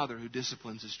 He's a father who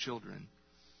disciplines His children.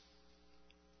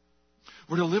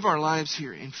 We're to live our lives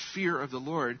here in fear of the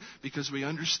Lord because we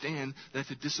understand that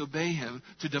to disobey Him,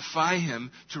 to defy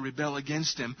Him, to rebel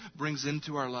against Him, brings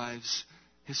into our lives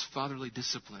His fatherly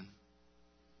discipline.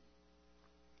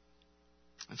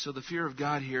 And so the fear of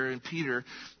God here in Peter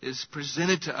is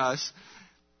presented to us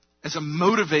as a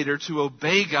motivator to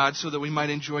obey God so that we might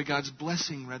enjoy God's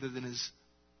blessing rather than His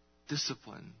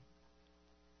discipline.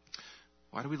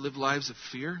 Why do we live lives of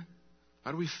fear?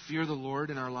 Why do we fear the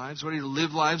Lord in our lives? Why do we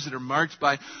live lives that are marked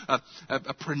by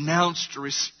a pronounced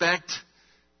respect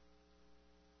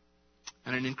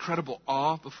and an incredible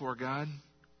awe before God?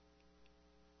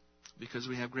 Because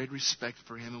we have great respect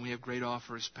for Him and we have great awe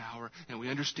for His power, and we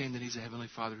understand that He's a Heavenly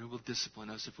Father who will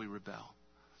discipline us if we rebel.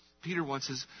 Peter wants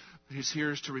his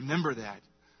hearers to remember that.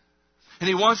 And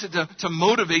he wants it to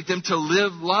motivate them to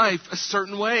live life a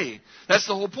certain way. That's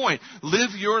the whole point.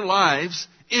 Live your lives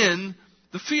in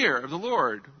the fear of the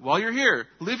Lord while you're here.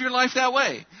 Live your life that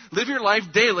way. Live your life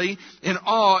daily in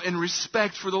awe and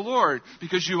respect for the Lord,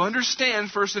 because you understand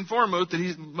first and foremost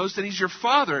that He's your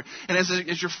Father, and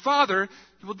as your Father,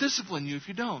 He will discipline you if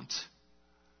you don't.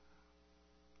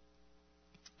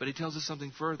 But He tells us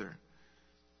something further.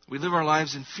 We live our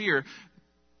lives in fear,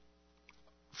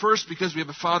 first because we have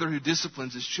a Father who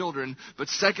disciplines His children, but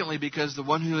secondly because the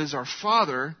one who is our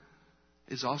Father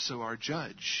is also our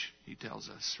judge, He tells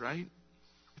us, right?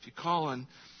 If you call on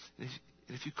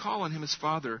Him as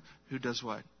Father, who does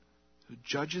what? Who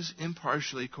judges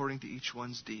impartially according to each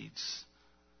one's deeds.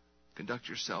 Conduct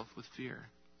yourself with fear.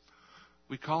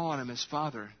 We call on Him as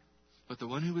Father, but the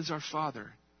one who is our Father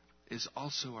is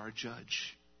also our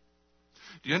judge.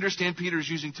 Do you understand Peter's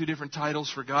using two different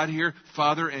titles for God here,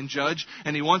 Father and Judge?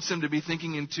 And he wants them to be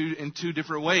thinking in two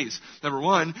different ways. Number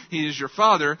one, He is your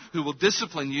Father who will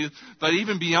discipline you, but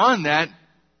even beyond that,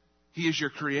 He is your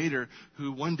Creator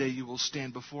who one day you will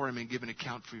stand before Him and give an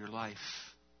account for your life.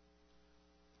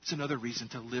 It's another reason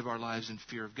to live our lives in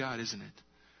fear of God, isn't it?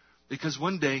 Because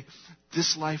one day,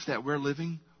 this life that we're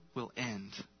living will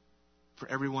end for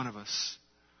every one of us.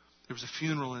 There was a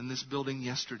funeral in this building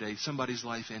yesterday. Somebody's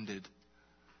life ended.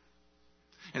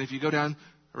 And if you go down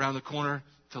around the corner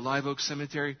to Live Oak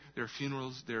Cemetery, there are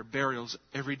funerals, there are burials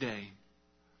every day.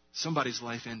 Somebody's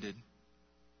life ended.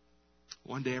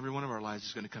 One day, every one of our lives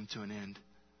is going to come to an end.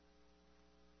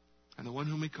 And the one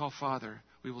whom we call Father,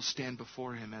 we will stand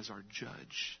before Him as our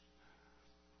judge.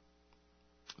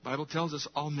 The Bible tells us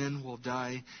all men will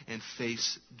die and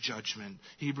face judgment.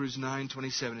 Hebrews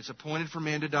 9:27. It's appointed for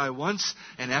man to die once,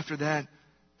 and after that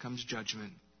comes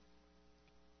judgment.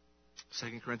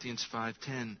 2 Corinthians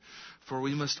 5:10. For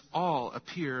we must all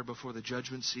appear before the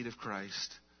judgment seat of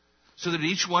Christ, so that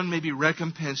each one may be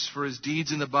recompensed for his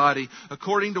deeds in the body,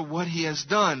 according to what he has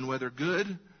done, whether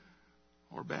good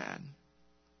or bad.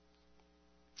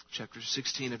 Chapter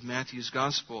 16 of Matthew's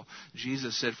Gospel,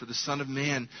 Jesus said, for the Son of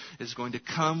Man is going to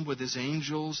come with His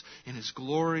angels in His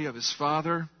glory of His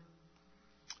Father,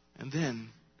 and then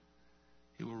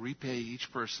He will repay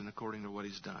each person according to what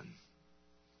he's done.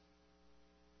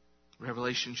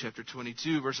 Revelation chapter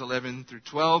 22, verse 11 through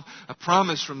 12, a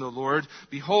promise from the Lord,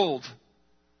 behold,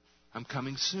 I'm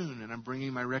coming soon, and I'm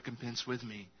bringing my recompense with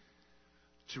me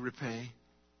to repay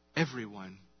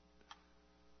everyone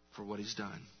for what he's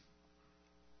done.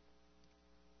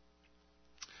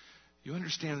 You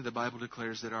understand that the Bible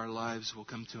declares that our lives will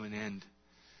come to an end.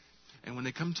 And when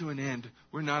they come to an end,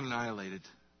 we're not annihilated.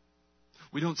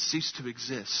 We don't cease to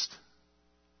exist.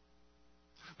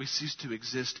 We cease to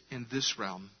exist in this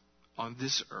realm, on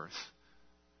this earth,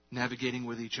 navigating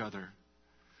with each other.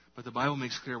 But the Bible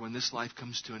makes clear when this life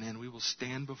comes to an end, we will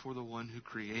stand before the one who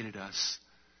created us,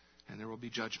 and there will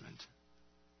be judgment.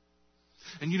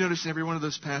 And you notice in every one of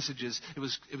those passages, it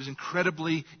was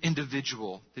incredibly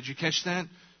individual. Did you catch that?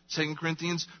 2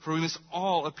 Corinthians, for we must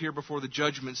all appear before the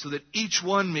judgment so that each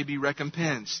one may be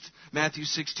recompensed. Matthew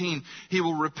 16, he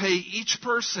will repay each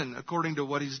person according to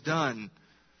what he's done.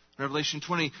 Revelation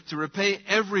 20, to repay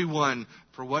everyone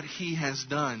for what he has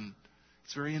done.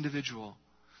 It's very individual.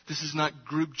 This is not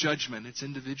group judgment, it's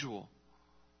individual.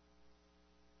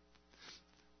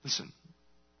 Listen,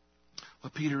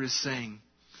 what Peter is saying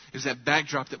is that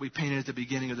backdrop that we painted at the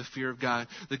beginning of the fear of God.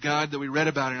 The God that we read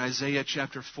about in Isaiah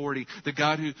chapter 40. The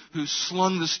God who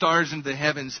slung the stars into the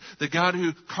heavens. The God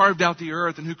who carved out the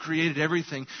earth and who created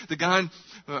everything. The God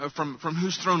from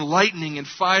whose throne lightning and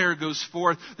fire goes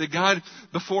forth. The God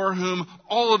before whom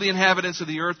all of the inhabitants of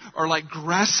the earth are like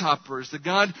grasshoppers. The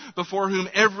God before whom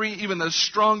even the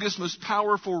strongest, most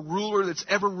powerful ruler that's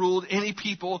ever ruled any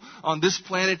people on this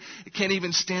planet can't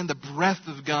even stand the breath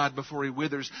of God before he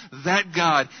withers. That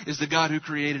God is the God who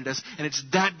created us, and it's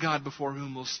that God before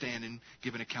whom we'll stand and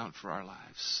give an account for our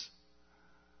lives.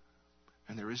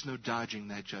 And there is no dodging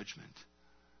that judgment.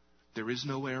 There is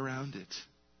no way around it.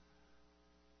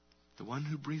 The one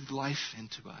who breathed life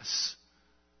into us,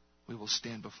 we will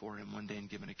stand before him one day and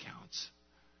give an account.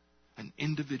 An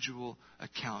individual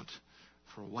account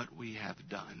for what we have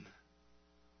done.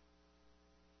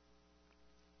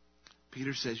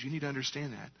 Peter says you need to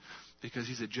understand that because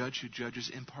he's a judge who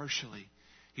judges impartially.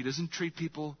 He doesn't treat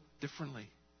people differently.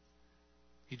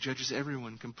 He judges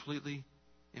everyone completely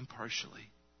impartially.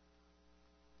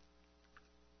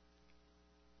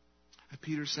 And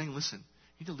Peter's saying, listen,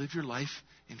 you need to live your life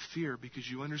in fear because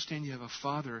you understand you have a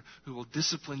Father who will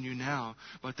discipline you now,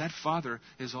 but that Father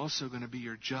is also going to be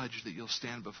your judge that you'll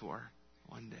stand before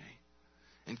one day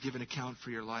and give an account for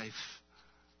your life.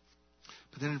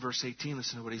 But then in verse 18,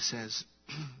 listen to what he says.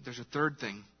 There's a third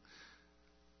thing.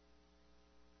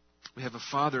 We have a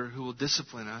Father who will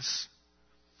discipline us,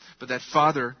 but that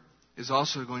Father is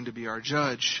also going to be our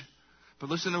judge. But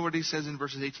listen to what he says in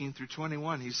verses 18 through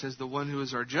 21. He says the one who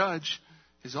is our judge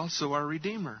is also our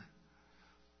Redeemer.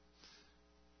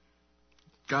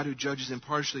 God who judges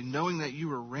impartially, knowing that you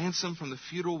were ransomed from the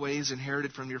futile ways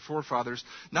inherited from your forefathers,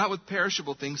 not with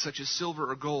perishable things such as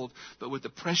silver or gold, but with the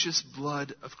precious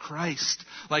blood of Christ,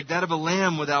 like that of a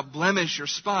lamb without blemish or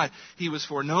spot. He was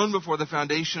foreknown before the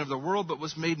foundation of the world, but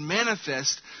was made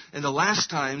manifest in the last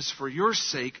times for your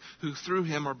sake, who through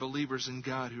him are believers in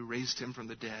God, who raised him from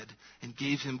the dead and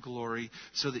gave him glory,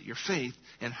 so that your faith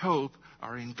and hope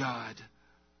are in God.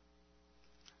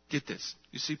 Get this.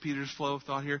 You see Peter's flow of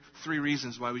thought here? 3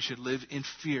 reasons why we should live in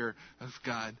fear of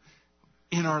God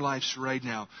in our lives right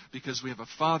now. Because we have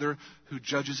a Father who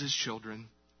judges his children.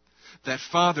 That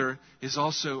Father is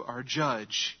also our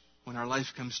judge when our life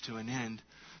comes to an end.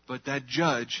 But that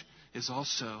judge is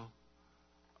also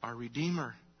our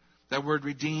Redeemer. That word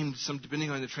redeemed,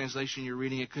 depending on the translation you're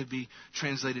reading, it could be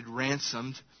translated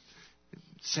ransomed.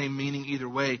 Same meaning either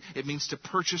way. It means to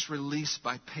purchase release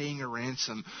by paying a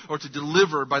ransom, or to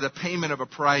deliver by the payment of a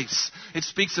price. It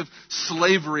speaks of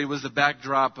slavery was the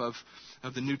backdrop of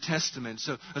the New Testament.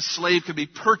 So a slave could be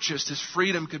purchased, his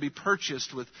freedom could be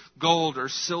purchased with gold or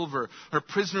silver, or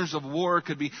prisoners of war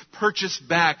could be purchased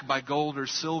back by gold or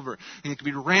silver. And it could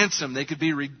be ransomed, they could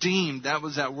be redeemed. That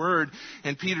was that word.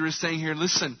 And Peter is saying here,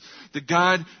 listen, the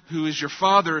God who is your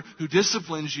Father, who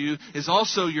disciplines you, is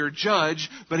also your judge,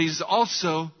 but he's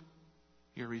also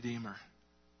your Redeemer.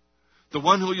 The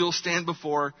one who you'll stand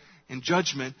before in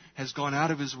judgment has gone out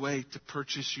of his way to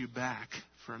purchase you back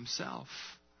for himself.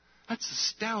 That's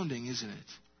astounding, isn't it?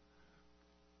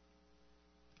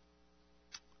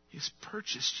 He has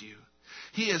purchased you.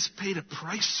 He has paid a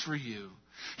price for you.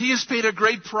 He has paid a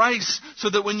great price so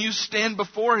that when you stand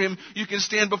before him, you can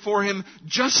stand before him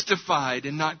justified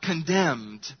and not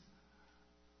condemned.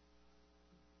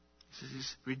 He says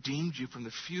he's redeemed you from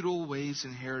the futile ways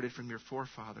inherited from your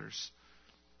forefathers.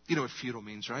 You know what futile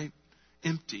means, right?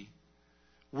 Empty,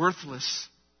 worthless,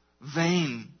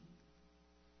 vain.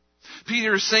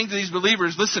 Peter is saying to these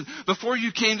believers, listen, before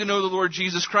you came to know the Lord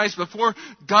Jesus Christ, before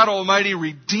God Almighty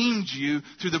redeemed you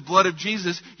through the blood of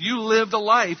Jesus, you lived a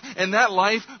life. And that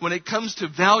life, when it comes to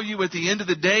value at the end of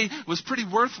the day, was pretty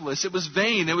worthless. It was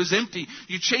vain. It was empty.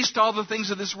 You chased all the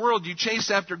things of this world. You chased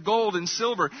after gold and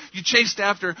silver. You chased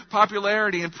after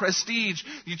popularity and prestige.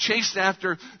 You chased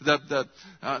after the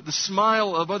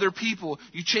smile of other people.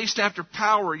 You chased after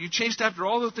power. You chased after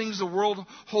all the things the world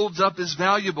holds up as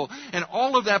valuable. And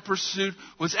all of that pursuit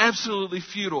was absolutely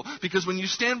futile, because when you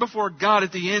stand before God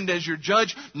at the end as your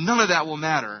judge, none of that will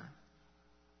matter.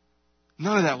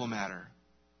 None of that will matter.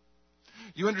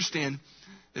 You understand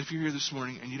that if you're here this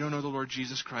morning and you don't know the Lord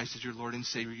Jesus Christ as your Lord and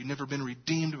Savior, you've never been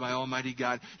redeemed by Almighty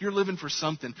God, you're living for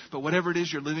something, but whatever it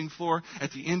is you're living for,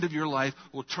 at the end of your life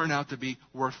will turn out to be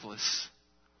worthless.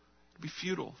 It'll be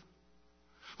futile.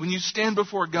 When you stand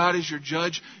before God as your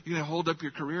judge, you're going to hold up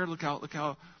your career. Look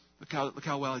how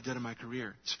well I did in my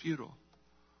career. It's futile.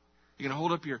 You're going to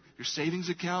hold up your savings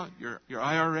account, your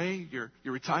IRA, your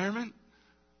retirement.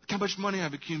 Look how much money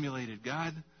I've accumulated,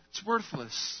 God. It's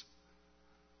worthless.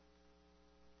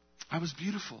 I was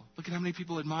beautiful. Look at how many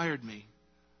people admired me.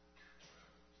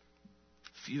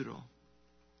 Futile.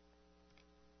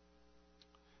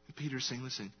 And Peter's saying,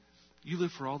 listen, you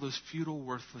live for all those futile,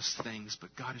 worthless things,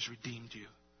 but God has redeemed you.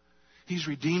 He's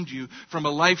redeemed you from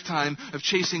a lifetime of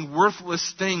chasing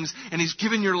worthless things, and He's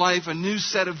given your life a new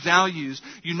set of values.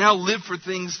 You now live for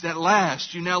things that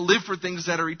last. You now live for things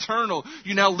that are eternal.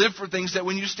 You now live for things that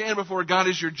when you stand before God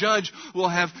as your judge will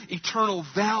have eternal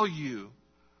value.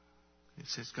 It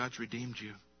says God's redeemed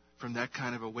you from that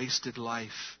kind of a wasted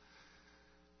life.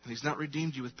 And He's not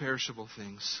redeemed you with perishable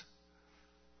things.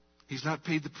 He's not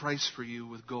paid the price for you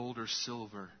with gold or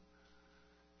silver.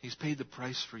 He's paid the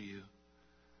price for you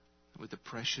with the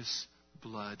precious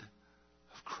blood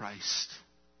of Christ.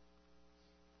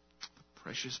 The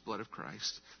precious blood of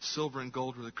Christ. Silver and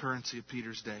gold were the currency of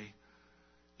Peter's day.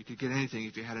 You could get anything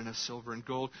if you had enough silver and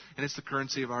gold, and it's the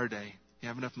currency of our day. You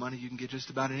have enough money, you can get just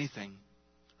about anything.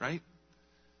 Right?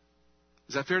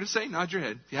 Is that fair to say? Nod your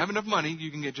head. If you have enough money, you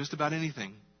can get just about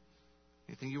anything.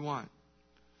 Anything you want.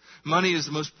 Money is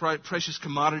the most precious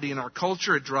commodity in our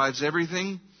culture. It drives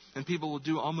everything. And people will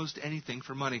do almost anything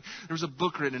for money. There was a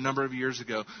book written a number of years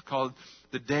ago called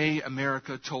The Day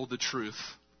America Told the Truth.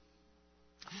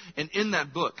 And in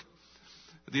that book,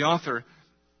 the author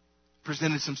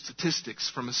presented some statistics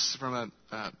from a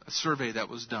survey that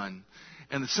was done.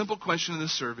 And the simple question of the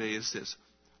survey is this.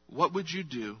 What would you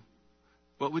do?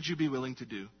 What would you be willing to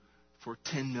do for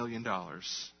 $10 million? Now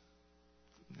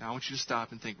I want you to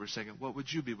stop and think for a second. What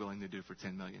would you be willing to do for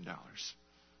 $10 million?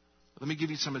 Let me give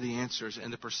you some of the answers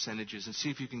and the percentages and see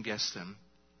if you can guess them.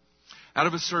 Out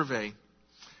of a survey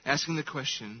asking the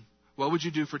question, what would you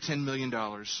do for $10 million?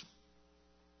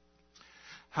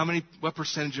 What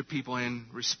percentage of people in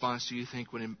response do you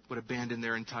think would abandon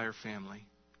their entire family?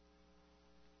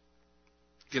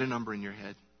 Get a number in your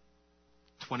head.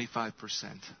 25%.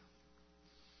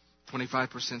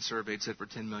 25% surveyed said for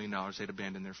 $10 million they'd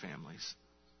abandon their families.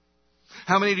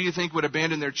 How many do you think would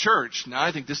abandon their church? Now,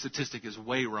 I think this statistic is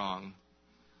way wrong.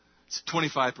 It's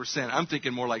 25%. I'm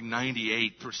thinking more like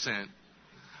 98%.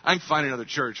 I can find another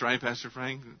church, right, Pastor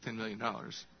Frank? $10 million.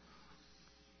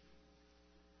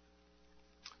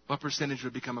 What percentage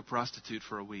would become a prostitute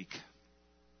for a week?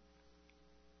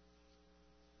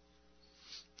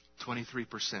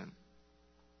 23%.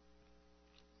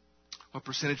 What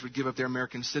percentage would give up their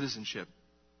American citizenship?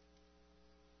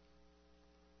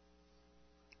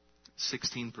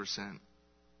 16%.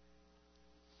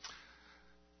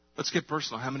 Let's get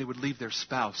personal. How many would leave their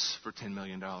spouse for $10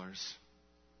 million?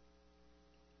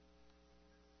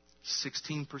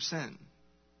 16%.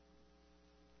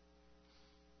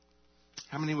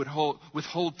 How many would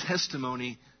withhold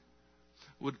testimony?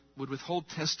 Would withhold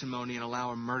testimony and allow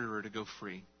a murderer to go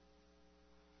free?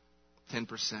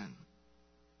 10%.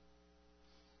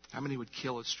 How many would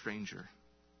kill a stranger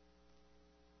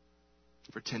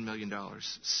for $10 million?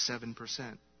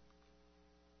 7%.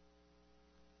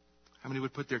 How many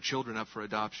would put their children up for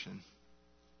adoption?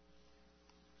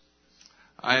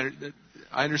 I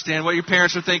understand what your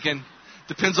parents are thinking.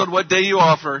 Depends on what day you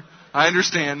offer. I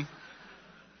understand.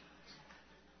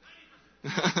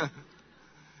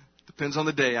 Depends on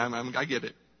the day. I get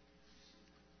it.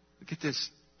 Look at this.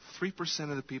 3%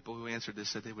 of the people who answered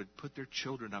this said they would put their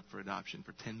children up for adoption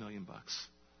for $10 million.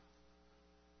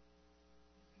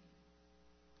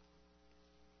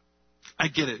 I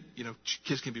get it. You know,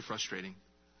 kids can be frustrating.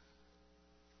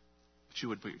 But you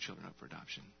would put your children up for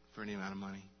adoption for any amount of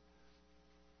money.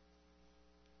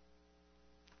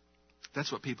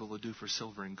 That's what people will do for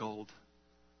silver and gold,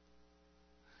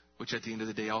 which at the end of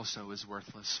the day also is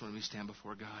worthless when we stand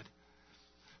before God.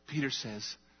 Peter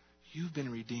says, you've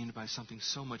been redeemed by something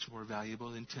so much more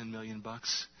valuable than $10 million.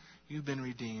 You've been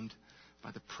redeemed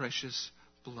by the precious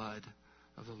blood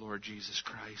of the Lord Jesus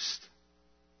Christ.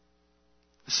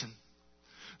 Listen,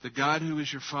 the God who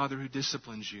is your Father who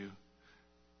disciplines you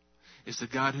is the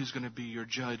God who's going to be your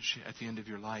judge at the end of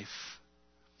your life.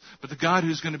 But the God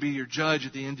who's going to be your judge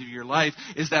at the end of your life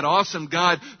is that awesome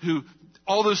God who,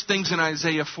 all those things in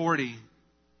Isaiah 40,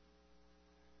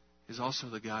 is also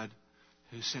the God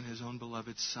who sent His own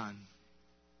beloved Son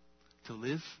to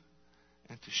live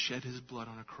and to shed His blood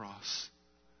on a cross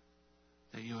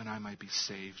that you and I might be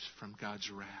saved from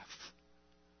God's wrath.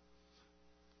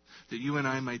 That you and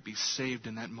I might be saved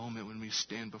in that moment when we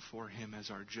stand before Him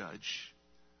as our judge.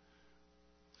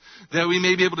 that we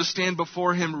may be able to stand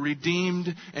before Him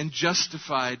redeemed and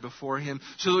justified before Him,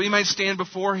 so that we might stand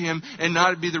before Him and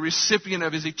not be the recipient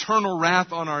of His eternal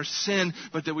wrath on our sin,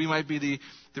 but that we might be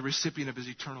the recipient of His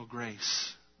eternal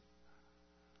grace.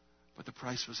 But the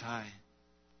price was high.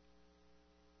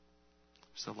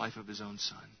 It's the life of His own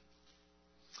Son.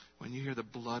 When you hear the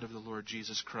blood of the Lord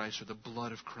Jesus Christ, or the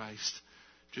blood of Christ,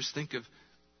 just think of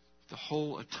the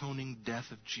whole atoning death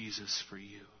of Jesus for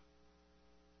you.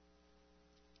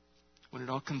 When it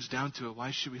all comes down to it,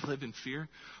 why should we live in fear?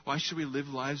 Why should we live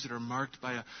lives that are marked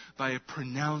by a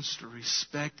pronounced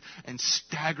respect and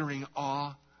staggering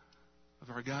awe of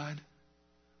our God?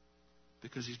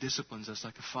 Because He disciplines us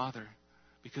like a father.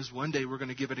 Because one day we're going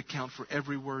to give an account for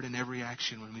every word and every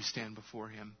action when we stand before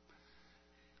Him.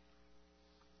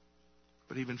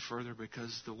 But even further,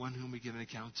 because the one whom we give an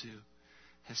account to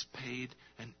has paid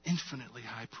an infinitely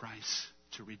high price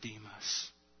to redeem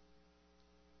us.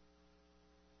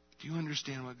 Do you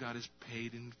understand what God has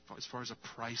paid as far as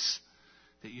a price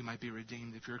that you might be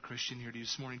redeemed? If you're a Christian here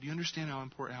this morning, do you understand how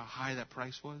important, how high that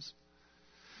price was?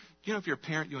 You know, if you're a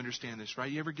parent, you understand this,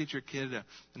 right? You ever get your kid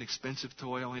an expensive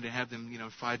toy only to have them,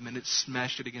 5 minutes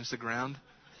smash it against the ground?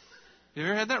 You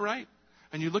ever had that, right?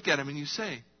 And you look at him and you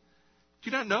say, do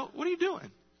you not know? What are you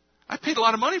doing? I paid a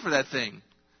lot of money for that thing.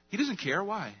 He doesn't care.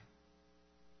 Why?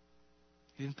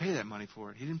 He didn't pay that money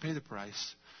for it. He didn't pay the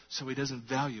price. So he doesn't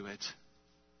value it.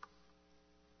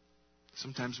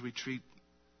 Sometimes we treat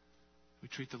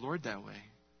the Lord that way.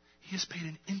 He has paid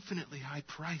an infinitely high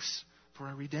price for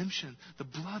our redemption. The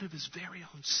blood of His very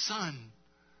own Son.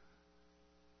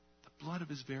 The blood of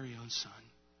His very own Son.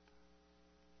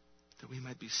 That we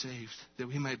might be saved. That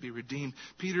we might be redeemed.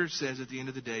 Peter says at the end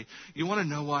of the day, you want to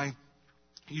know why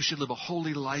you should live a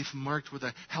holy life marked with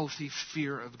a healthy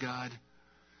fear of God?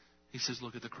 He says,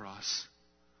 look at the cross.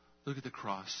 Look at the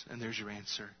cross, and there's your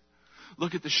answer.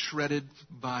 Look at the shredded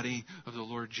body of the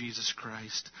Lord Jesus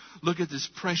Christ. Look at this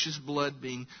precious blood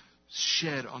being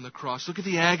shed on the cross. Look at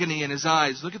the agony in His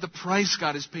eyes. Look at the price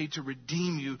God has paid to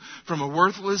redeem you from a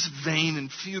worthless, vain,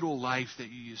 and futile life that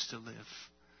you used to live.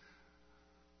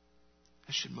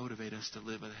 That should motivate us to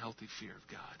live with a healthy fear of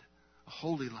God, a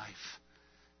holy life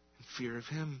in fear of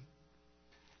Him.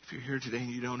 If you're here today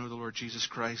and you don't know the Lord Jesus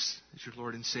Christ as your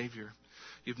Lord and Savior,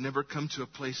 you've never come to a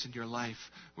place in your life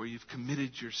where you've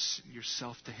committed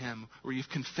yourself to Him, where you've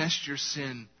confessed your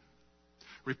sin,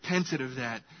 repented of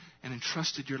that, and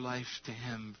entrusted your life to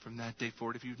Him from that day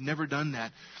forward. If you've never done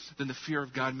that, then the fear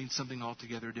of God means something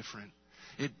altogether different.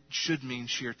 It should mean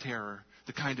sheer terror,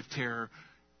 the kind of terror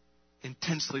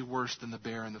intensely worse than the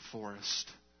bear in the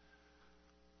forest.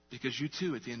 Because you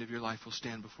too, at the end of your life, will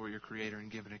stand before your Creator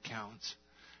and give an account.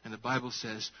 And the Bible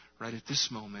says, right at this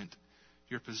moment,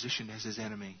 you're positioned as His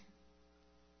enemy.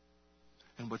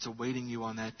 And what's awaiting you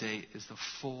on that day is the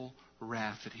full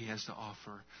wrath that He has to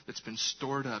offer, that's been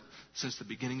stored up since the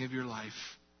beginning of your life,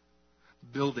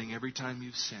 building every time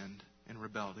you've sinned and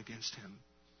rebelled against Him,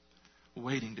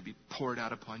 waiting to be poured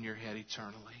out upon your head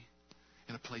eternally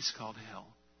in a place called hell.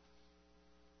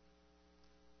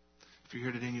 If you're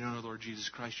here today and you don't know the Lord Jesus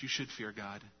Christ, you should fear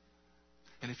God.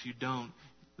 And if you don't,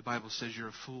 the Bible says you're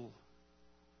a fool.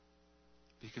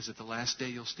 Because at the last day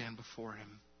you'll stand before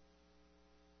Him.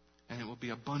 And it will be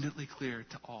abundantly clear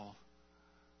to all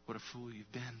what a fool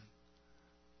you've been.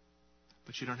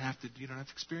 But you don't have to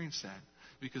experience that.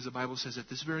 Because the Bible says at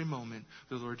this very moment,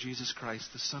 the Lord Jesus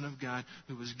Christ, the Son of God,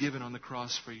 who was given on the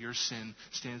cross for your sin,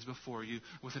 stands before you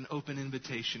with an open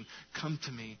invitation. Come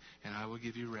to me, and I will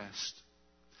give you rest.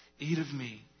 Eat of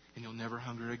me, and you'll never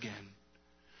hunger again.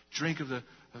 Drink of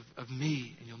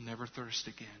me, and you'll never thirst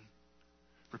again.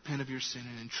 Repent of your sin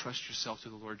and entrust yourself to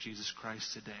the Lord Jesus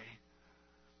Christ today.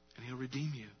 And He'll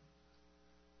redeem you.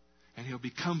 And He'll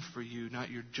become for you not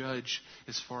your judge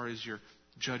as far as your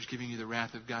judge giving you the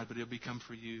wrath of God, but He'll become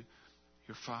for you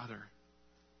your Father.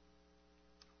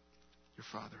 Your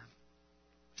Father.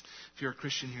 If you're a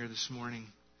Christian here this morning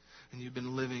and you've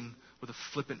been living with a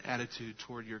flippant attitude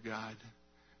toward your God,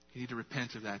 you need to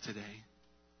repent of that today.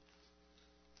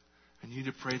 And you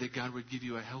need to pray that God would give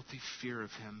you a healthy fear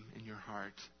of Him in your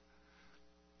heart.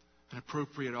 An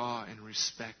appropriate awe and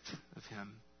respect of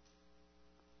Him.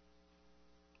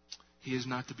 He is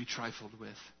not to be trifled with.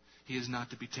 He is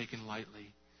not to be taken lightly.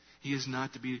 He is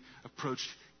not to be approached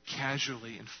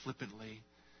casually and flippantly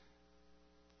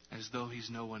as though He's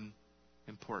no one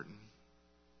important.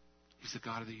 He's the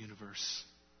God of the universe.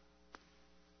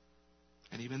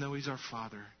 And even though He's our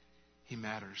Father, He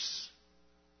matters.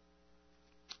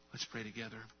 Let's pray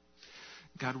together.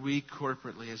 God, we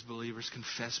corporately as believers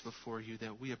confess before You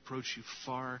that we approach You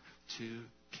far too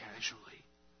casually.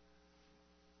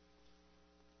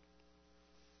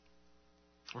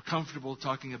 We're comfortable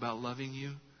talking about loving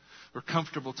you. We're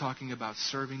comfortable talking about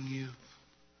serving you.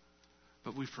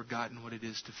 But we've forgotten what it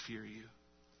is to fear you.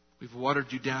 We've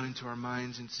watered you down into our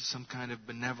minds into some kind of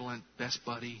benevolent best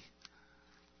buddy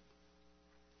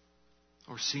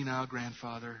or senile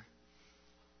grandfather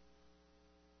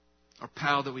or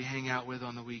pal that we hang out with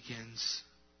on the weekends.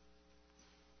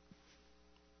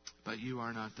 But you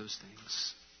are not those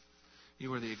things.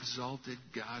 You are the exalted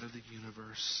God of the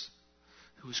universe,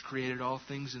 who has created all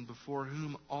things and before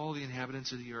whom all the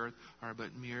inhabitants of the earth are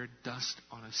but mere dust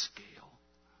on a scale.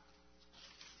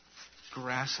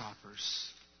 Grasshoppers.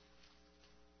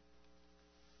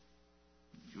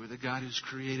 You are the God who's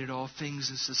created all things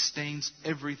and sustains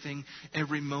everything,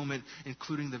 every moment,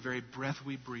 including the very breath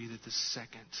we breathe at this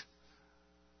second.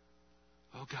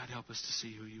 Oh, God, help us to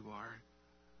see who you are.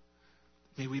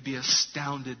 May we be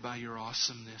astounded by your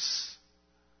awesomeness.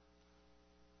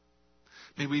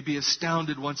 May we be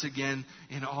astounded once again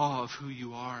in awe of who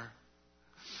you are.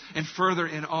 And further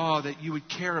in awe that you would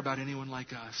care about anyone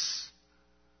like us.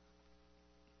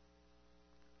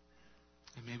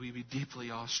 And may we be deeply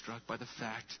awestruck by the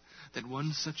fact that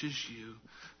one such as you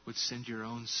would send your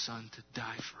own Son to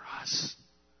die for us,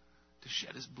 to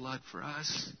shed his blood for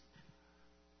us,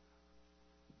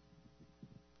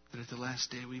 that at the last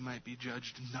day we might be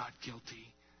judged not guilty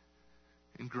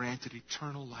and granted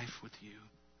eternal life with you.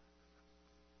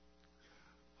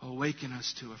 Awaken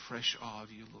us to a fresh awe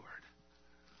of you, Lord.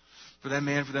 For that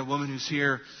man, for that woman who's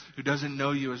here, who doesn't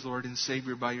know you as Lord and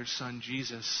Savior by your Son,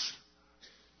 Jesus,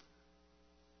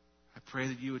 I pray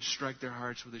that you would strike their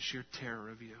hearts with a sheer terror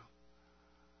of you.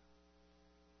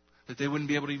 That they wouldn't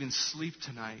be able to even sleep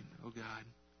tonight, oh God.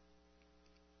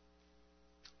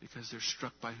 Because they're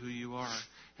struck by who you are.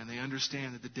 And they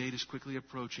understand that the date is quickly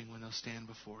approaching when they'll stand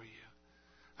before you.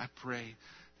 I pray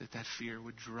that that fear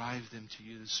would drive them to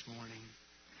you this morning.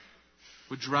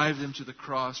 Would drive them to the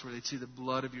cross where they'd see the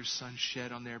blood of your Son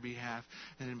shed on their behalf.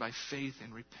 And then by faith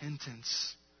and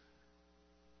repentance,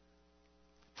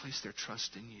 place their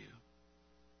trust in you.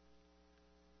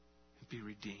 And be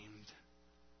redeemed.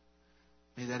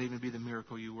 May that even be the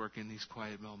miracle you work in these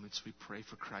quiet moments. We pray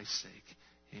for Christ's sake.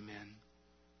 Amen.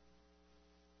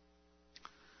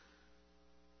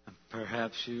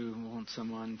 Perhaps you want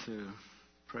someone to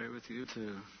pray with you,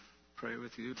 to pray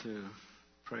with you, to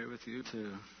pray with you,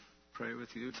 to pray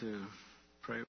with you, to